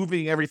depreciation by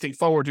moving everything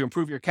forward to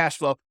improve your cash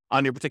flow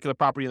on your particular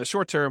property in the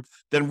short term.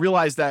 Then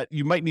realize that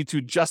you might need to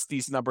adjust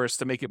these numbers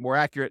to make it more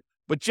accurate,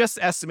 but just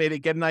estimate it,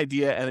 get an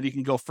idea, and then you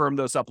can go firm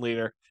those up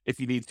later if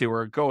you need to,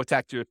 or go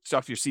talk to your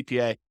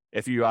CPA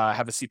if you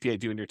have a CPA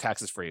doing your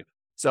taxes for you.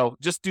 So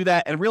just do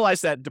that and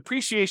realize that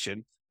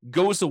depreciation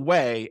goes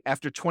away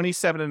after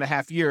 27 and a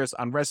half years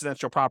on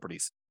residential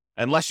properties,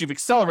 unless you've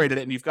accelerated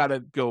it and you've got to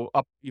go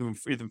up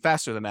even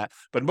faster than that.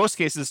 But in most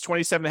cases,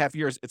 27 and a half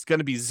years, it's going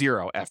to be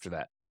zero after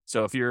that.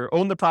 So if you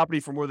own the property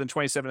for more than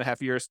 27 and a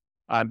half years,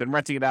 been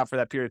renting it out for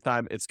that period of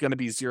time, it's going to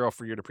be zero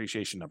for your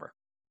depreciation number.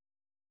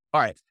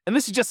 All right. And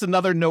this is just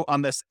another note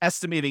on this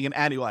estimating and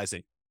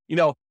annualizing.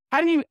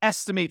 How do you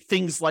estimate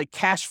things like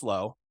cash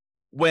flow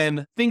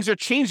when things are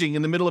changing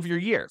in the middle of your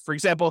year? For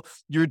example,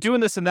 you're doing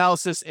this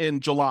analysis in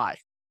July.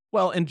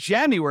 Well, in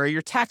January,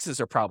 your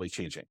taxes are probably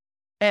changing.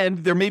 And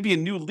there may be a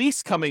new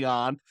lease coming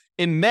on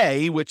in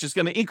May, which is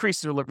going to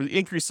increase the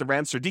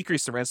rents or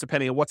decrease the rents,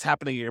 depending on what's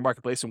happening in your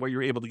marketplace and what you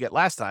were able to get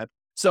last time.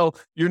 So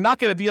you're not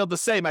going to be able to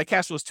say my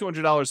cash flow is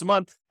 $200 a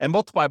month and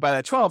multiply by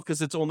that 12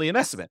 because it's only an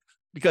estimate,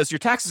 because your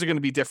taxes are going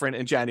to be different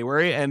in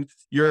January, and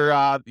your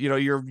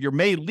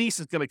May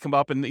lease is going to come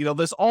up, and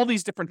there's all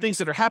these different things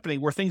that are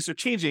happening where things are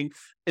changing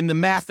in the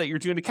math that you're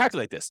doing to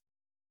calculate this.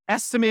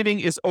 Estimating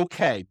is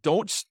okay.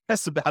 Don't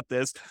stress about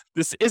this.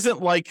 This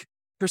isn't like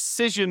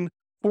precision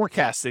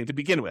forecasting to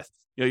begin with.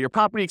 Your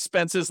property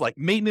expenses like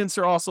maintenance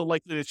are also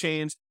likely to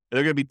change.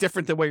 They're going to be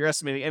different than what you're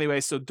estimating anyway.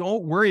 So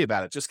don't worry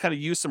about it. Just kind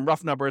of use some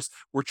rough numbers.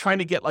 We're trying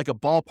to get like a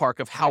ballpark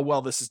of how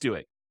well this is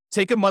doing.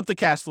 Take a month of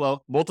cash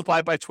flow, multiply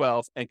it by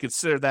 12, and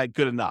consider that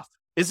good enough.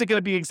 Is it going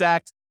to be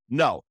exact?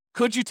 No.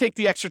 Could you take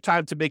the extra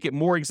time to make it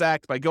more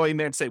exact by going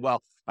there and say,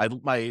 well,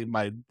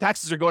 my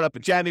taxes are going up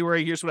in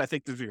January. Here's what I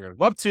think they're going to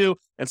go up to.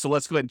 And so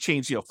let's go ahead and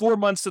change, 4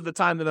 months of the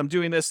time that I'm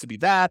doing this to be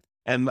that.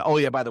 And oh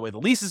yeah, by the way, the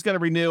lease is going to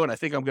renew, and I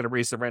think I'm going to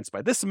raise the rents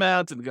by this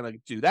amount and going to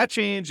do that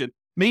change. And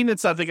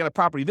maintenance, I think on a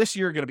property this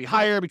year going to be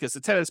higher because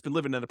the tenant's been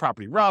living in the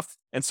property rough.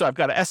 And so I've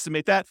got to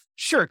estimate that.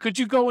 Sure. Could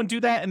you go and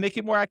do that and make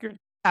it more accurate?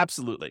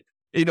 Absolutely.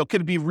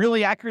 Could it be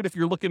really accurate if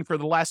you're looking for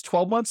the last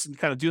 12 months and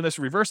kind of doing this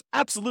in reverse?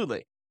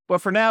 Absolutely. But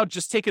for now,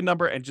 just take a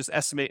number and just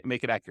estimate and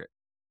make it accurate.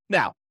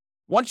 Now,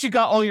 once you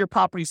got all your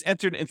properties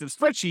entered into the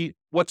spreadsheet,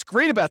 what's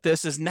great about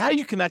this is now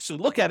you can actually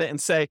look at it and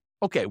say,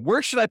 okay,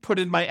 where should I put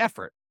in my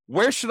effort?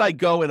 Where should I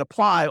go and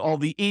apply all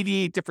the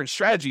 88 different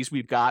strategies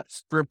we've got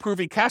for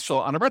improving cash flow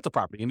on a rental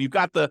property? And you've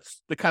got the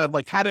kind of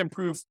like how to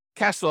improve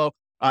cash flow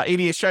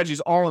 88 strategies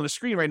all on the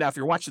screen right now if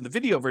you're watching the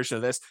video version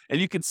of this, and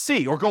you can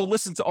see, or go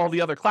listen to all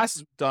the other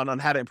classes done on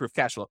how to improve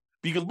cash flow.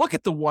 But you can look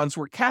at the ones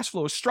where cash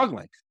flow is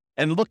struggling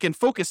and look and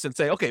focus and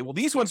say, okay, well,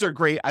 these ones are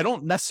great. I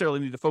don't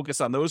necessarily need to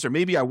focus on those, or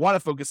maybe I want to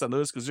focus on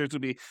those because those will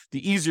be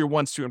the easier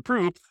ones to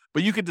improve.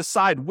 But you can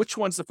decide which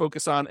ones to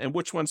focus on and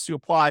which ones to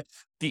apply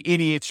the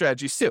 88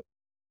 strategies to.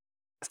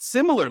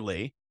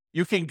 Similarly,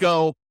 you can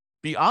go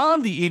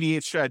beyond the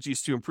 88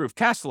 strategies to improve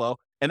cash flow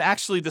and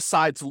actually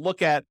decide to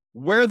look at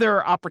where there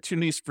are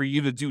opportunities for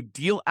you to do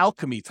deal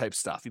alchemy type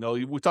stuff.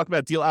 We talk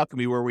about deal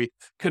alchemy where we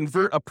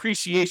convert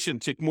appreciation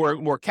to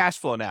more cash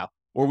flow now,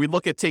 or we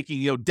look at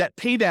taking, debt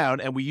pay down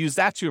and we use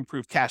that to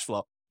improve cash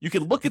flow. You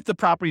can look at the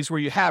properties where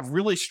you have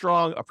really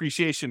strong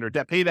appreciation or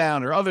debt pay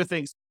down or other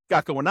things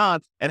got going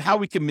on, and how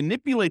we can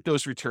manipulate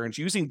those returns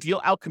using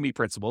deal alchemy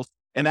principles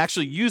and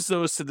actually use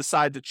those to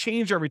decide to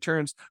change our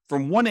returns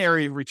from one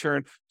area of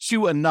return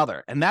to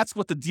another. And that's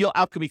what the deal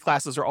alchemy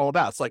classes are all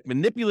about. It's like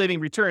manipulating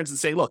returns and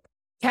say, look,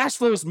 cash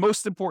flow is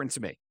most important to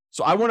me.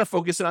 So I want to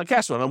focus in on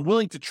cash flow, and I'm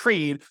willing to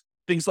trade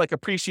things like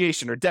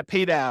appreciation or debt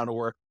pay down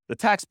or the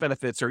tax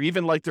benefits, or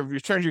even like the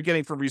returns you're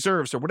getting from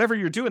reserves or whatever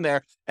you're doing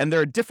there. And there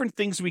are different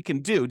things we can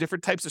do,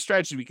 different types of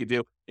strategies we can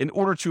do in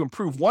order to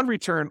improve one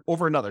return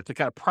over another, to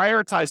kind of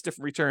prioritize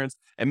different returns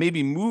and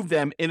maybe move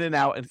them in and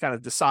out and kind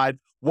of decide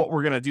what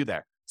we're going to do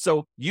there.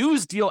 So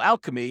use deal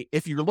alchemy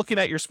if you're looking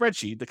at your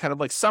spreadsheet, the kind of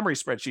like summary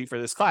spreadsheet for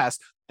this class,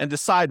 and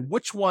decide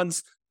which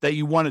ones that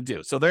you want to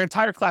do. So their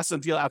entire class is on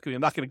deal alchemy.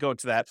 I'm not going to go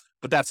into that,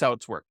 but that's how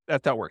it's work.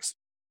 That's how it works.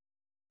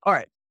 All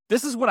right.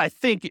 This is what I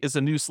think is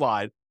a new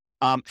slide.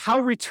 How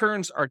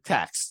returns are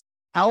taxed.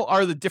 How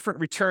are the different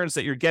returns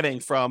that you're getting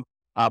from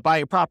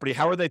buying a property?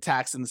 How are they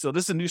taxed? And so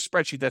this is a new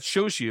spreadsheet that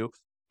shows you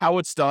how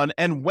it's done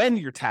and when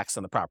you're taxed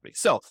on the property.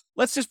 So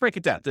let's just break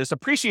it down. There's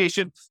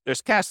appreciation,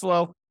 there's cash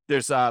flow,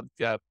 there's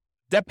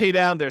debt pay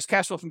down, there's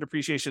cash flow from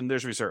depreciation,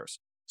 there's reserves.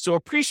 So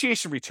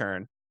appreciation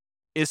return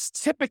is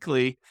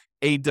typically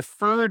a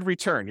deferred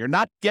return. You're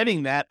not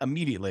getting that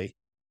immediately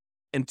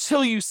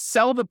until you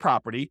sell the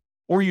property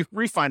or you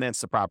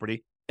refinance the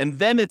property. And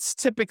then it's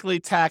typically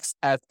taxed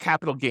at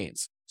capital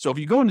gains. So if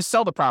you go in to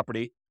sell the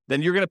property,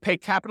 then you're going to pay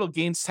capital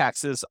gains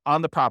taxes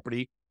on the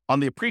property on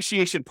the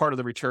appreciation part of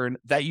the return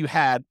that you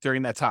had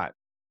during that time.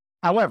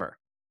 However,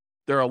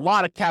 there are a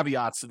lot of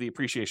caveats to the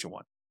appreciation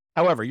one.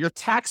 However, you're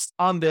taxed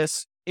on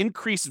this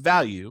increased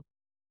value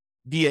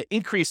via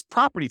increased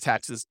property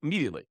taxes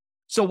immediately.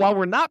 So while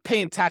we're not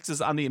paying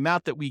taxes on the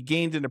amount that we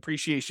gained in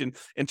appreciation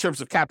in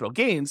terms of capital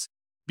gains,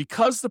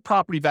 because the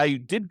property value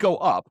did go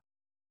up,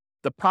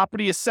 the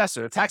property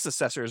assessor, the tax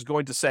assessor, is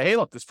going to say, hey,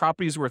 look, this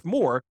property is worth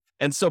more.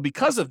 And so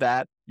because of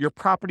that, your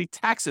property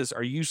taxes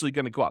are usually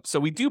going to go up. So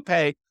we do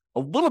pay a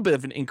little bit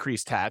of an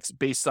increased tax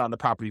based on the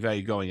property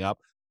value going up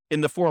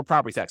in the form of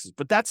property taxes.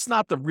 But that's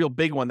not the real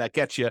big one that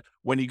gets you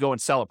when you go and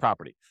sell a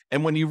property.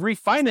 And when you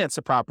refinance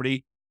a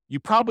property, you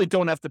probably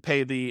don't have to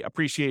pay the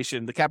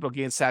appreciation, the capital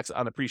gains tax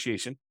on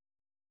appreciation.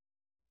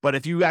 But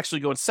if you actually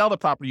go and sell the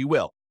property, you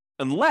will,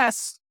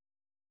 unless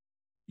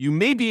you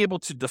may be able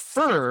to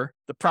defer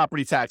the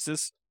property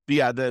taxes,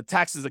 the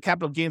taxes, the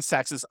capital gains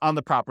taxes on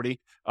the property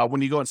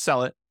when you go and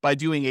sell it by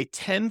doing a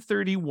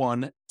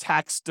 1031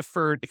 tax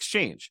deferred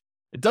exchange.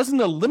 It doesn't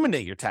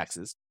eliminate your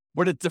taxes,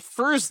 but it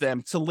defers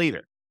them to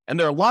later. And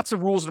there are lots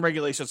of rules and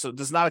regulations, so it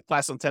does not apply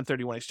on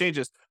 1031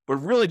 exchanges, but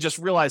really just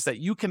realize that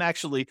you can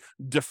actually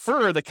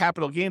defer the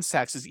capital gains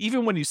taxes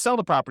even when you sell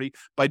the property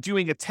by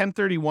doing a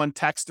 1031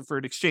 tax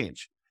deferred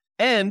exchange.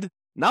 And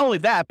not only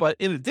that, but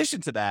in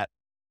addition to that,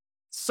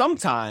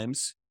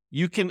 sometimes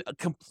you can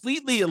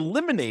completely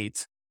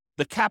eliminate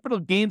the capital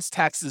gains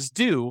taxes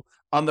due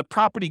on the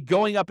property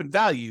going up in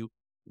value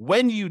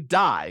when you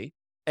die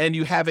and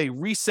you have a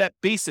reset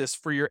basis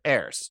for your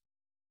heirs.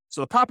 So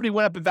the property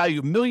went up in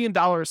value $1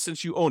 million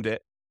since you owned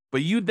it,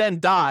 but you then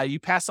die, you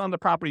pass on the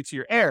property to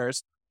your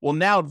heirs. Well,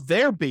 now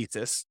their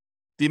basis,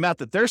 the amount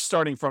that they're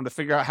starting from to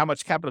figure out how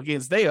much capital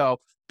gains they owe,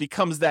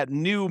 becomes that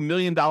new $1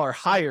 million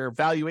higher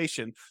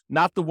valuation,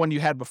 not the one you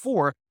had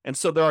before. And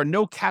so there are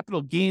no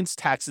capital gains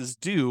taxes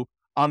due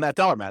on that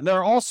dollar amount. And there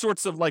are all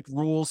sorts of like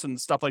rules and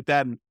stuff like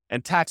that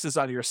and taxes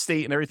on your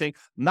estate and everything.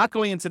 I'm not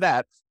going into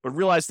that, but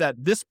realize that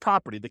this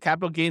property, the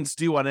capital gains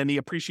due on any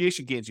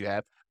appreciation gains you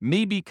have,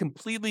 may be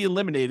completely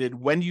eliminated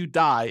when you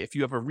die if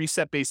you have a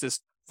reset basis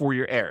for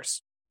your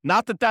heirs.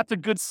 Not that that's a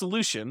good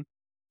solution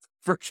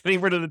for getting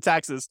rid of the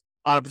taxes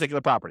on a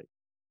particular property.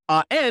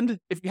 And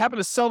if you happen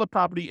to sell the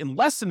property in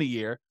less than a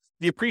year,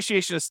 the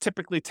appreciation is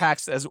typically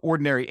taxed as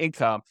ordinary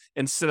income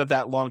instead of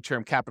that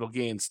long-term capital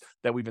gains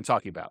that we've been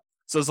talking about.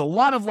 So there's a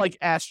lot of like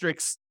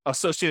asterisks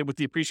associated with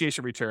the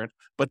appreciation return,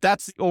 but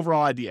that's the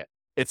overall idea.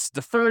 It's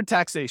deferred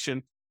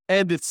taxation,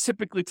 and it's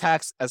typically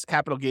taxed as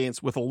capital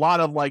gains with a lot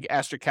of like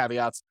asterisk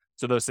caveats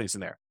to those things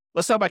in there.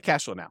 Let's talk about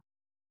cash flow now.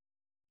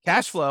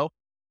 Cash flow,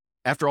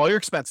 after all your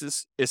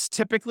expenses, is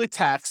typically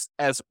taxed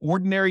as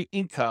ordinary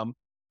income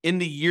in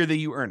the year that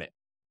you earn it.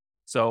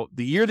 So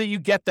the year that you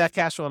get that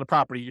cash flow on the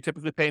property, you're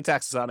typically paying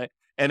taxes on it,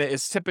 and it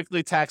is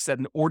typically taxed at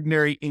an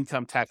ordinary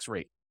income tax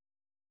rate.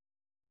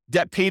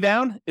 Debt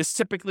paydown is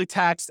typically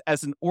taxed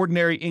as an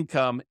ordinary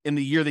income in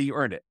the year that you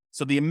earned it.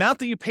 So the amount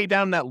that you pay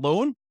down that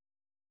loan,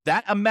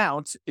 that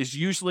amount is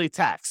usually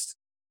taxed.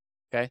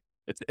 Okay.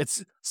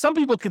 It's some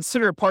people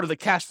consider it part of the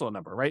cash flow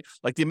number, right?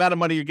 Like the amount of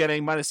money you're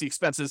getting minus the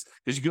expenses,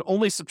 because you can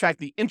only subtract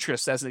the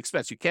interest as an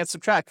expense. You can't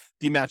subtract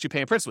the amount you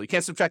pay in principal. You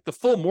can't subtract the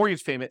full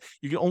mortgage payment.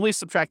 You can only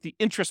subtract the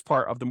interest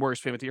part of the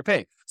mortgage payment that you're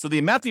paying. So the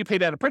amount that you pay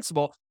down in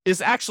principal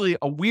is actually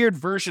a weird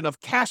version of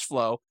cash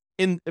flow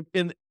in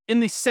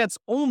the sense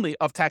only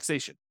of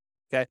taxation.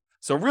 Okay.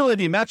 So really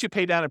the amount you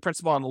pay down in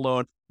principal on the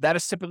loan, that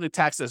is typically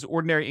taxed as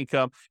ordinary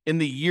income in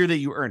the year that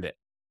you earned it.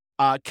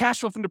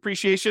 Cash flow from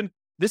depreciation,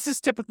 this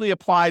is typically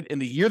applied in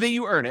the year that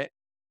you earn it,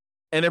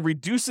 and it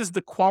reduces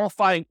the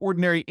qualifying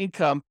ordinary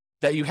income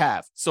that you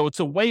have. So it's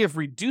a way of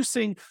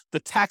reducing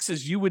the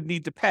taxes you would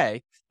need to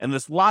pay. And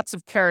there's lots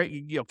of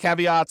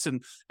caveats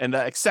and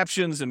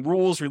exceptions and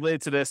rules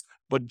related to this.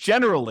 But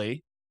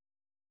generally,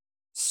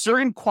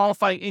 certain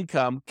qualifying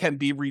income can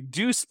be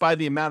reduced by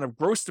the amount of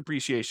gross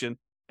depreciation.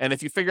 And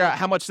if you figure out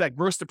how much that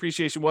gross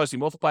depreciation was, you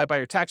multiply it by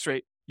your tax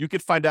rate, you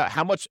could find out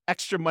how much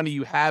extra money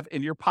you have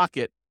in your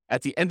pocket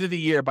at the end of the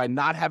year by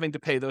not having to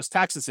pay those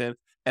taxes in.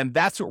 And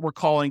that's what we're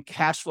calling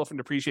cash flow from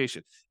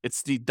depreciation.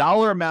 It's the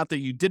dollar amount that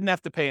you didn't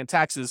have to pay in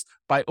taxes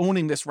by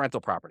owning this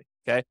rental property.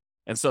 Okay.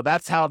 And so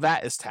that's how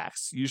that is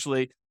taxed.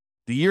 Usually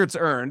the year it's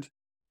earned,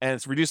 and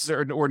it's reduced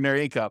as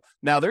ordinary income.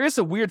 Now, there is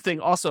a weird thing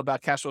also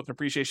about cash flow from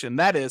depreciation, and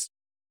that is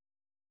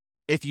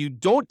if you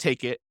don't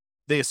take it,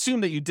 they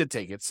assume that you did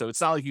take it. So it's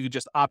not like you could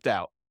just opt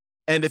out.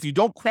 And if you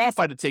don't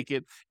qualify to take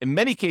it, in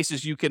many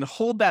cases, you can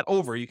hold that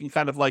over. You can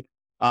kind of like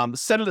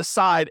set it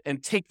aside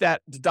and take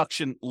that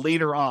deduction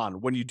later on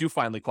when you do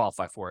finally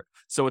qualify for it.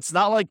 So it's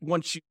not like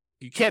once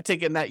you can't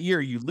take it in that year,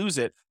 you lose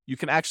it. You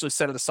can actually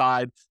set it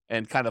aside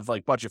and kind of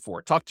like budget for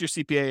it. Talk to your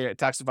CPA or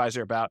tax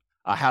advisor about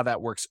how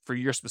that works for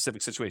your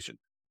specific situation.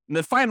 And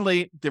then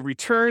finally, the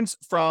returns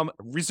from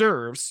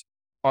reserves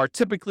are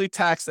typically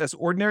taxed as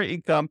ordinary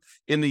income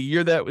in the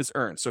year that it was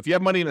earned. So if you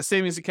have money in a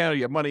savings account, or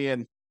you have money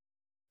in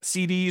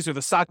CDs or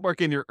the stock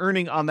market, and you're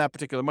earning on that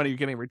particular money, you're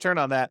getting a return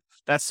on that,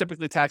 that's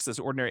typically taxed as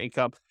ordinary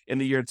income in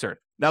the year it's earned.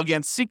 Now,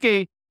 again, seek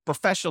a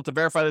professional to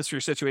verify this for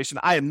your situation.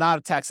 I am not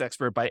a tax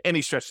expert by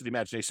any stretch of the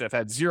imagination. I've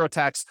had zero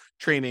tax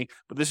training,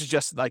 but this is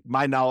just like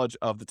my knowledge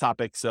of the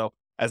topic. So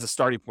as a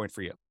starting point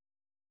for you.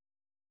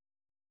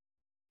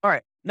 All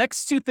right,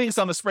 next two things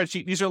on the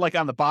spreadsheet. These are like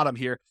on the bottom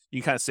here.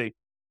 You can kind of see.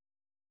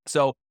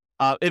 So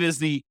it is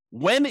the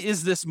when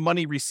is this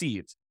money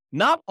received?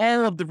 Not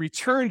all of the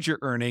returns you're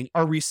earning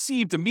are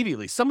received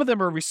immediately. Some of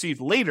them are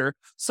received later.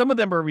 Some of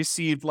them are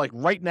received like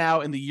right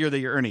now in the year that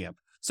you're earning them.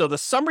 So the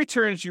some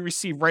returns you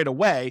receive right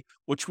away,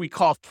 which we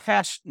call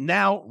cash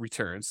now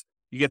returns,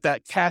 you get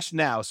that cash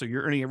now, so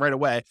you're earning it right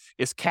away,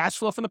 is cash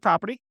flow from the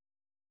property.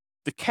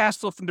 The cash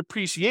flow from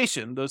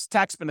depreciation, those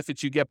tax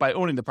benefits you get by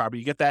owning the property,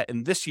 you get that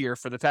in this year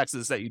for the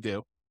taxes that you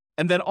do.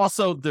 And then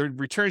also the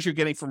returns you're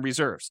getting from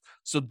reserves.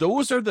 So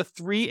those are the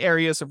three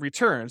areas of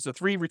returns, the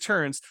three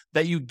returns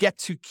that you get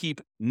to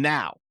keep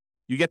now.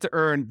 You get to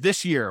earn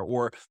this year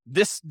or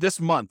this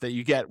month that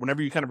you get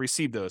whenever you kind of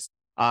receive those.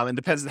 And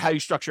depends on how you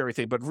structure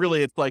everything. But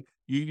really, it's like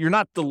you're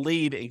not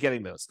delayed in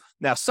getting those.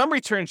 Now, some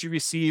returns you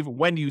receive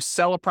when you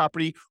sell a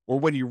property or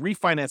when you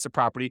refinance a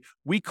property,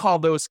 we call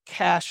those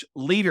cash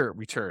later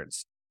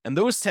returns. And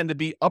those tend to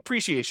be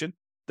appreciation,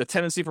 the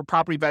tendency for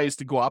property values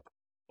to go up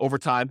over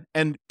time,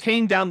 and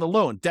paying down the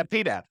loan, debt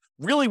pay down.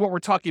 Really what we're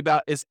talking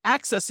about is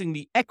accessing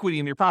the equity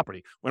in your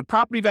property. When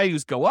property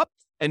values go up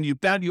and you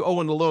owe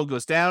and the loan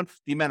goes down,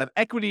 the amount of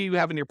equity you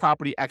have in your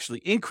property actually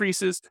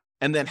increases.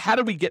 And then how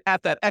do we get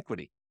at that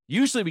equity?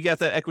 Usually we get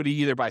that equity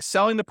either by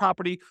selling the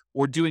property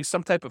or doing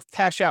some type of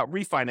cash out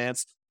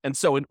refinance. And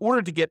so in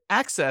order to get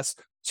access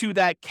to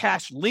that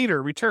cash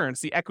later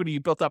returns, the equity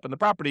you built up in the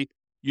property,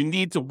 you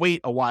need to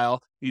wait a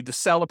while. You need to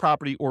sell the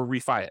property or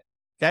refi it.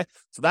 Okay,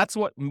 so that's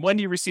when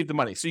you receive the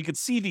money. So you can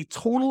see the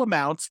total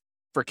amount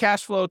for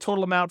cash flow,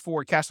 total amount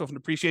for cash flow from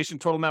depreciation,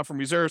 total amount from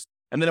reserves,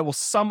 and then it will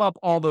sum up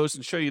all those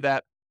and show you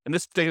that. In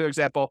this particular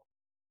example,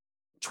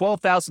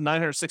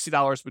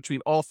 $12,960 between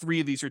all three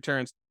of these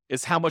returns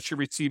is how much you're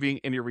receiving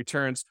in your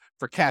returns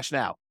for cash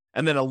now.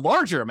 And then a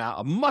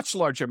much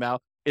larger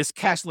amount is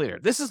cash later.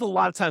 This is a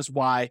lot of times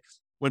why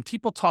when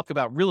people talk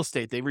about real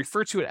estate, they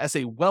refer to it as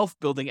a wealth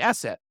building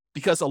asset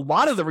because a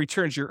lot of the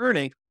returns you're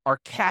earning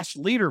are cash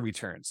later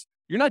returns.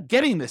 You're not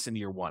getting this in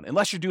year one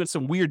unless you're doing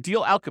some weird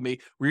deal alchemy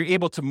where you're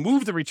able to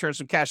move the returns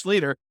from cash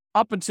later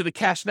up into the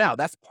cash now.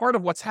 That's part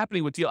of what's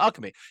happening with deal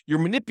alchemy. You're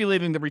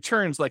manipulating the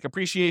returns like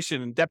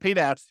appreciation and debt paid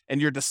out, and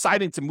you're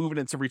deciding to move it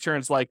into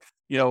returns like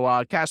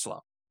cash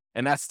flow.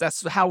 And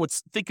that's how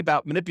it's think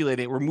about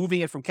manipulating it. We're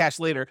moving it from cash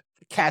later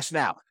to cash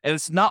now. And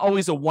it's not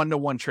always a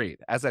one-to-one trade,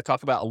 as I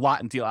talk about a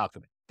lot in deal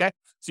alchemy. Okay.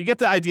 So you get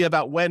the idea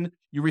about when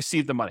you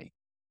receive the money.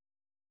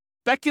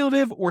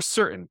 Speculative or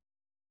certain.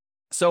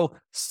 So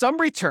some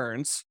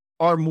returns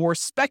are more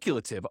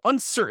speculative,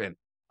 uncertain.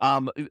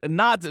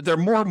 They're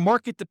more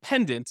market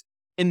dependent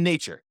in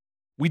nature.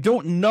 We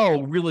don't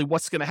know really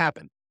what's going to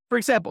happen. For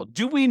example,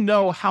 do we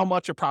know how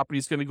much a property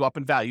is going to go up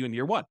in value in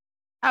year one?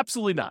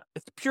 Absolutely not.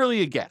 It's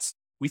purely a guess.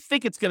 We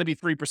think it's going to be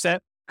 3%,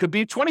 could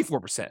be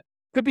 24%,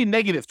 could be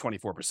negative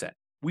 24%.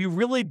 We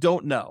really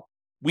don't know.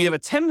 We have a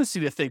tendency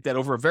to think that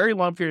over a very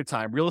long period of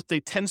time, real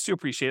estate tends to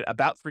appreciate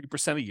about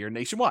 3% a year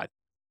nationwide.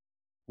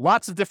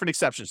 Lots of different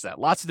exceptions to that,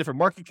 lots of different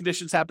market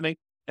conditions happening.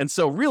 And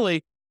so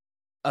really,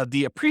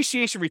 the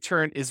appreciation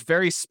return is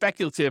very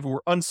speculative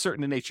or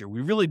uncertain in nature.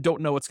 We really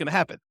don't know what's going to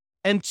happen.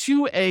 And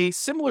to a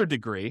similar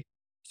degree,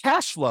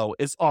 cash flow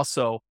is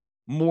also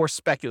more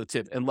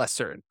speculative and less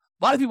certain.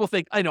 A lot of people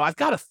think, I've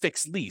got a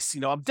fixed lease.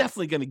 I'm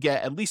definitely going to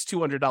get at least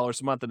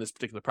 $200 a month on this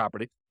particular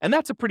property. And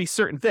that's a pretty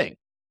certain thing.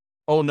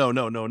 Oh, no.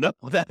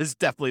 That is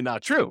definitely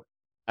not true.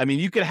 I mean,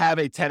 you could have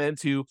a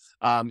tenant who,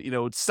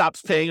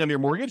 stops paying on your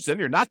mortgage, then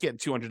you're not getting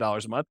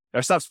 $200 a month,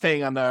 or stops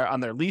paying on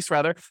their lease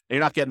rather, and you're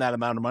not getting that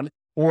amount of money.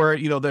 Or,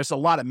 there's a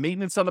lot of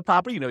maintenance on the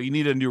property. You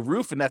need a new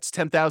roof and that's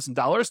 $10,000.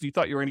 And you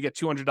thought you were going to get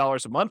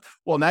 $200 a month.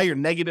 Well, now you're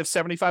negative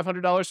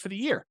 $7,500 for the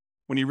year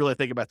when you really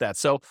think about that.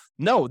 So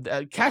no,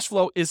 cash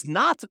flow is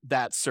not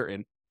that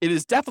certain. It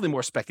is definitely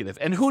more speculative.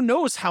 And who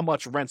knows how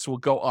much rents will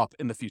go up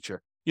in the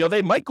future.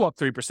 They might go up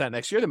 3%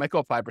 next year. They might go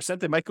up 5%.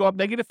 They might go up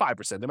negative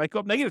 5%. They might go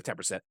up negative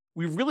 10%.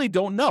 We really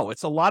don't know.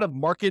 It's a lot of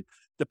market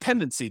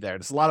dependency there.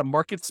 There's a lot of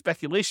market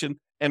speculation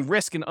and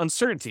risk and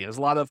uncertainty. There's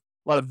a lot of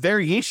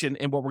variation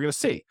in what we're going to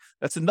see.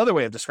 That's another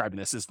way of describing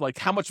this is like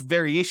how much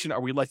variation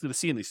are we likely to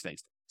see in these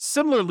things?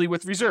 Similarly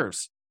with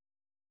reserves.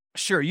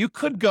 Sure, you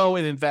could go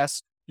and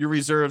invest your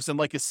reserves in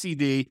like a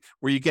CD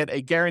where you get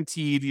a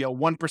guaranteed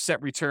 1%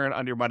 return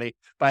on your money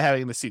by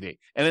having the CD.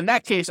 And in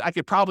that case, I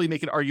could probably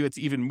make an argument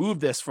to even move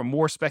this from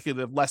more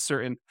speculative, less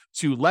certain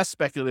to less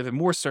speculative and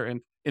more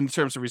certain in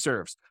terms of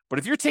reserves. But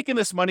if you're taking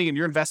this money and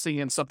you're investing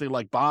in something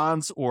like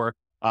bonds or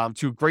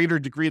to a greater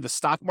degree the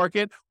stock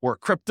market or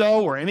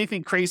crypto or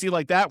anything crazy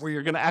like that, where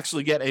you're going to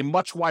actually get a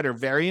much wider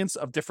variance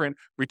of different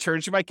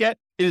returns you might get,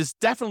 it is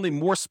definitely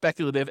more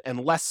speculative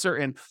and less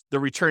certain the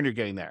return you're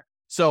getting there.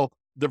 So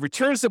the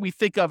returns that we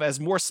think of as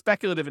more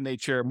speculative in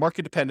nature,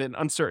 market dependent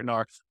and uncertain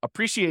are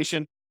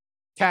appreciation,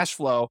 cash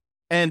flow,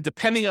 and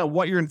depending on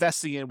what you're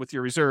investing in with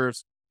your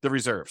reserves, the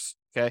reserves.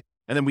 Okay.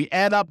 And then we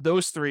add up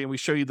those three and we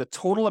show you the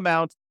total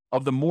amount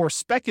of the more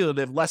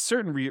speculative, less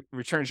certain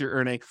returns you're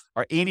earning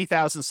are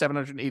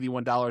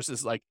 $80,781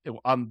 is like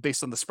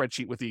based on the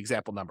spreadsheet with the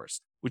example numbers,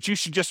 which you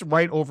should just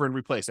write over and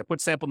replace. I put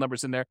sample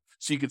numbers in there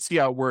so you can see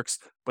how it works,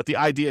 but the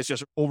idea is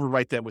just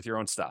overwrite them with your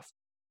own stuff.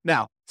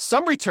 Now,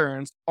 some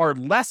returns are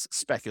less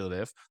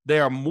speculative. They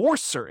are more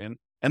certain,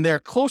 and they're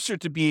closer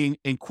to being,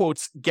 in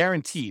quotes,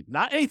 guaranteed.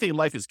 Not anything in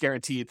life is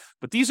guaranteed,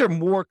 but these are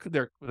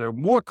they're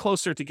more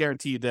closer to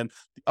guaranteed than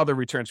the other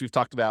returns we've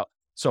talked about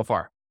so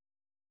far.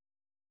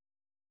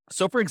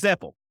 So, for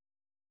example,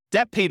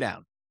 debt pay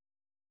down.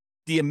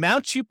 The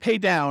amount you pay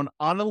down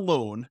on a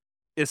loan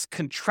is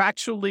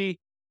contractually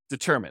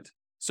determined.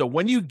 So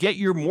when you get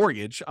your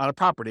mortgage on a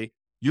property,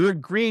 you're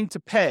agreeing to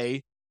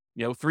pay,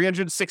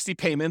 360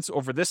 payments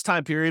over this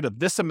time period of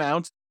this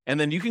amount. And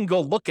then you can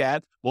go look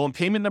at, well, in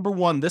payment number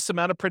 1, this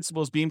amount of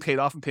principal is being paid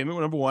off in payment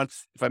number 1.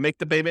 If I make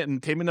the payment in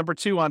payment number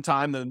 2 on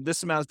time, then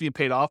this amount is being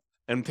paid off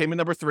in payment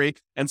number 3.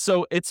 And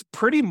so it's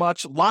pretty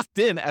much locked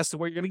in as to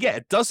what you're going to get.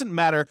 It doesn't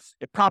matter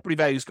if property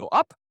values go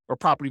up or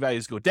property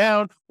values go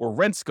down or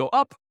rents go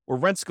up or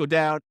rents go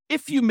down.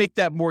 If you make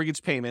that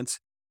mortgage payment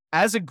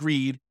as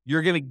agreed,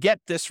 you're going to get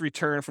this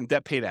return from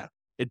debt pay down.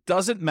 It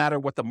doesn't matter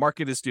what the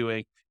market is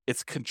doing.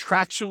 It's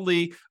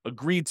contractually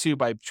agreed to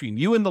between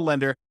you and the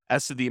lender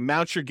as to the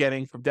amount you're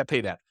getting from debt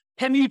pay down.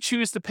 Can you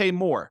choose to pay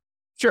more?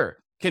 Sure.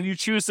 Can you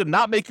choose to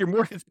not make your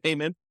mortgage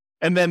payment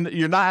and then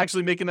you're not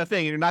actually making a thing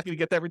and you're not going to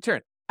get that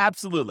return?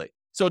 Absolutely.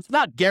 So it's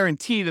not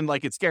guaranteed and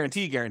like it's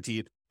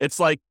guaranteed. It's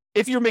like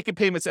if you're making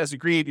payments as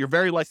agreed, you're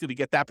very likely to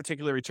get that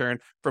particular return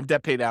from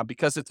debt pay down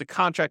because it's a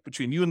contract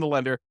between you and the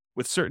lender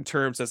with certain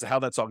terms as to how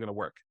that's all going to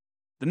work.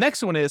 The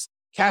next one is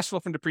cash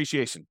flow from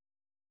depreciation.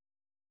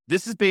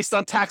 This is based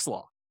on tax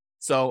law.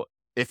 So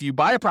if you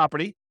buy a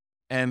property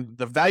and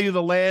the value of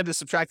the land is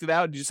subtracted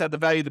out, and you just have the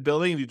value of the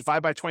building and you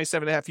divide by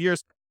 27 and a half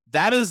years,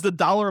 that is the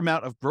dollar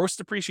amount of gross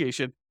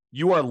depreciation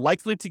you are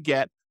likely to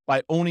get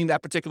by owning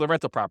that particular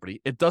rental property.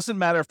 It doesn't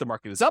matter if the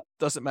market is up,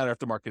 doesn't matter if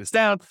the market is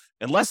down,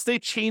 unless they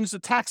change the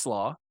tax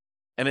law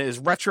and it is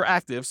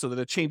retroactive so that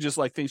it changes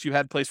like things you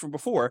had in place from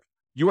before,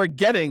 you are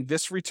getting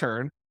this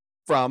return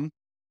from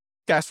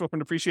cash flow from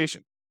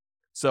depreciation.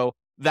 So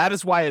that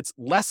is why it's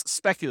less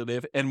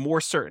speculative and more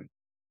certain.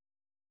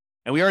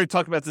 And we already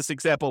talked about this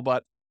example,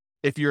 but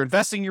if you're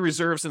investing your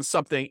reserves in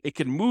something, it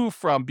can move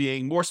from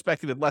being more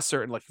speculative, less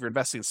certain, like if you're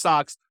investing in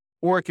stocks,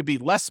 or it could be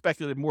less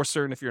speculative, more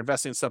certain if you're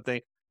investing in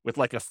something with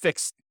like a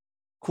fixed,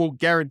 quote,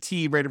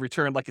 guaranteed rate of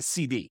return, like a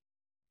CD.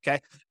 Okay.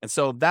 And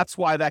so that's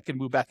why that can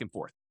move back and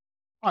forth.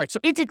 All right.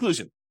 So in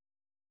conclusion,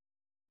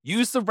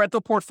 use the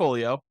rental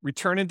portfolio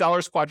return in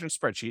dollars quadrant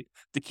spreadsheet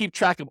to keep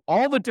track of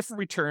all the different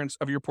returns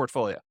of your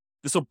portfolio.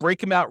 This will break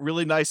them out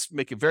really nice,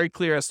 make it very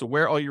clear as to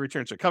where all your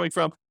returns are coming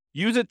from.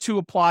 Use it to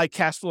apply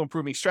cash flow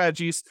improving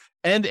strategies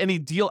and any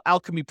deal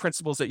alchemy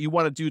principles that you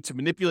want to do to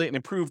manipulate and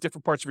improve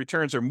different parts of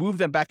returns or move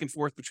them back and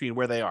forth between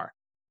where they are.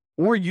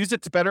 Or use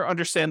it to better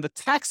understand the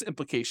tax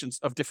implications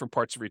of different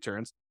parts of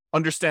returns,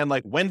 understand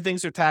like when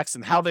things are taxed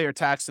and how they are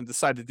taxed, and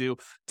decide to do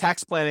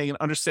tax planning and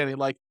understanding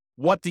like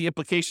what the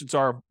implications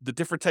are, the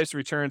different types of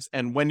returns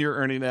and when you're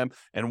earning them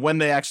and when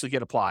they actually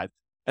get applied.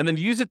 And then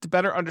use it to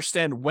better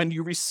understand when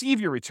you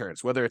receive your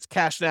returns, whether it's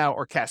cash now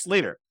or cash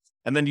later.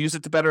 And then use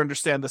it to better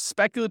understand the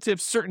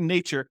speculative, certain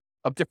nature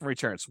of different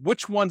returns.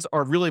 Which ones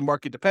are really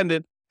market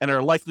dependent and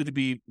are likely to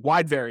be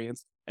wide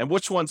variance, and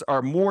which ones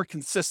are more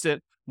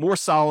consistent, more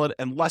solid,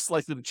 and less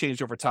likely to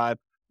change over time,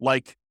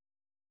 like,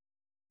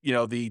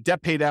 the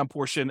debt pay down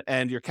portion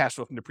and your cash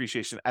flow from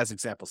depreciation as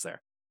examples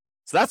there.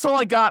 So that's all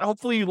I got.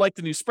 Hopefully you like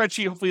the new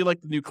spreadsheet. Hopefully you like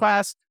the new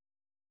class.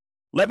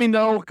 Let me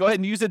know. Go ahead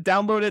and use it,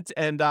 download it,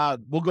 and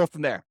we'll go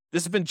from there.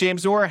 This has been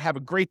James Orr. Have a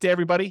great day,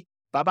 everybody.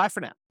 Bye-bye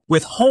for now.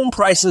 With home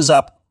prices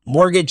up,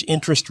 mortgage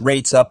interest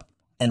rates up,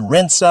 and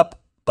rents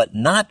up, but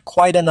not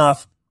quite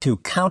enough to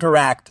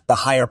counteract the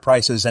higher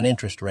prices and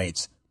interest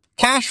rates,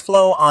 cash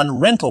flow on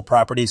rental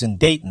properties in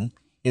Dayton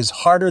is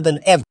harder than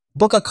ever.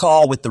 Book a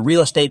call with the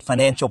Real Estate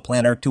Financial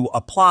Planner to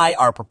apply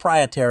our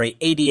proprietary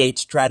 88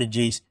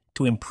 strategies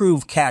to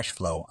improve cash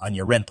flow on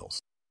your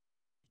rentals.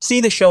 See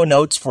the show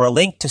notes for a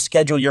link to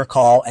schedule your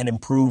call and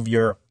improve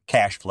your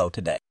cash flow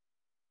today.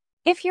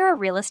 If you're a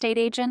real estate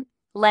agent,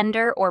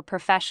 lender, or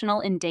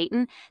professional in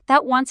Dayton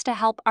that wants to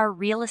help our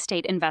real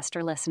estate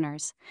investor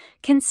listeners,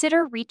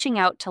 consider reaching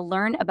out to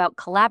learn about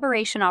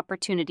collaboration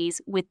opportunities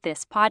with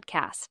this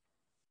podcast.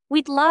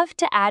 We'd love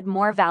to add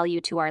more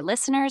value to our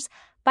listeners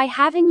by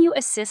having you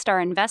assist our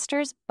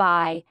investors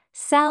buy,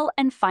 sell,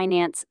 and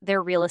finance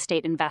their real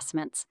estate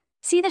investments.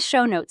 See the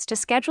show notes to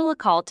schedule a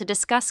call to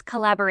discuss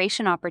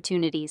collaboration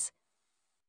opportunities.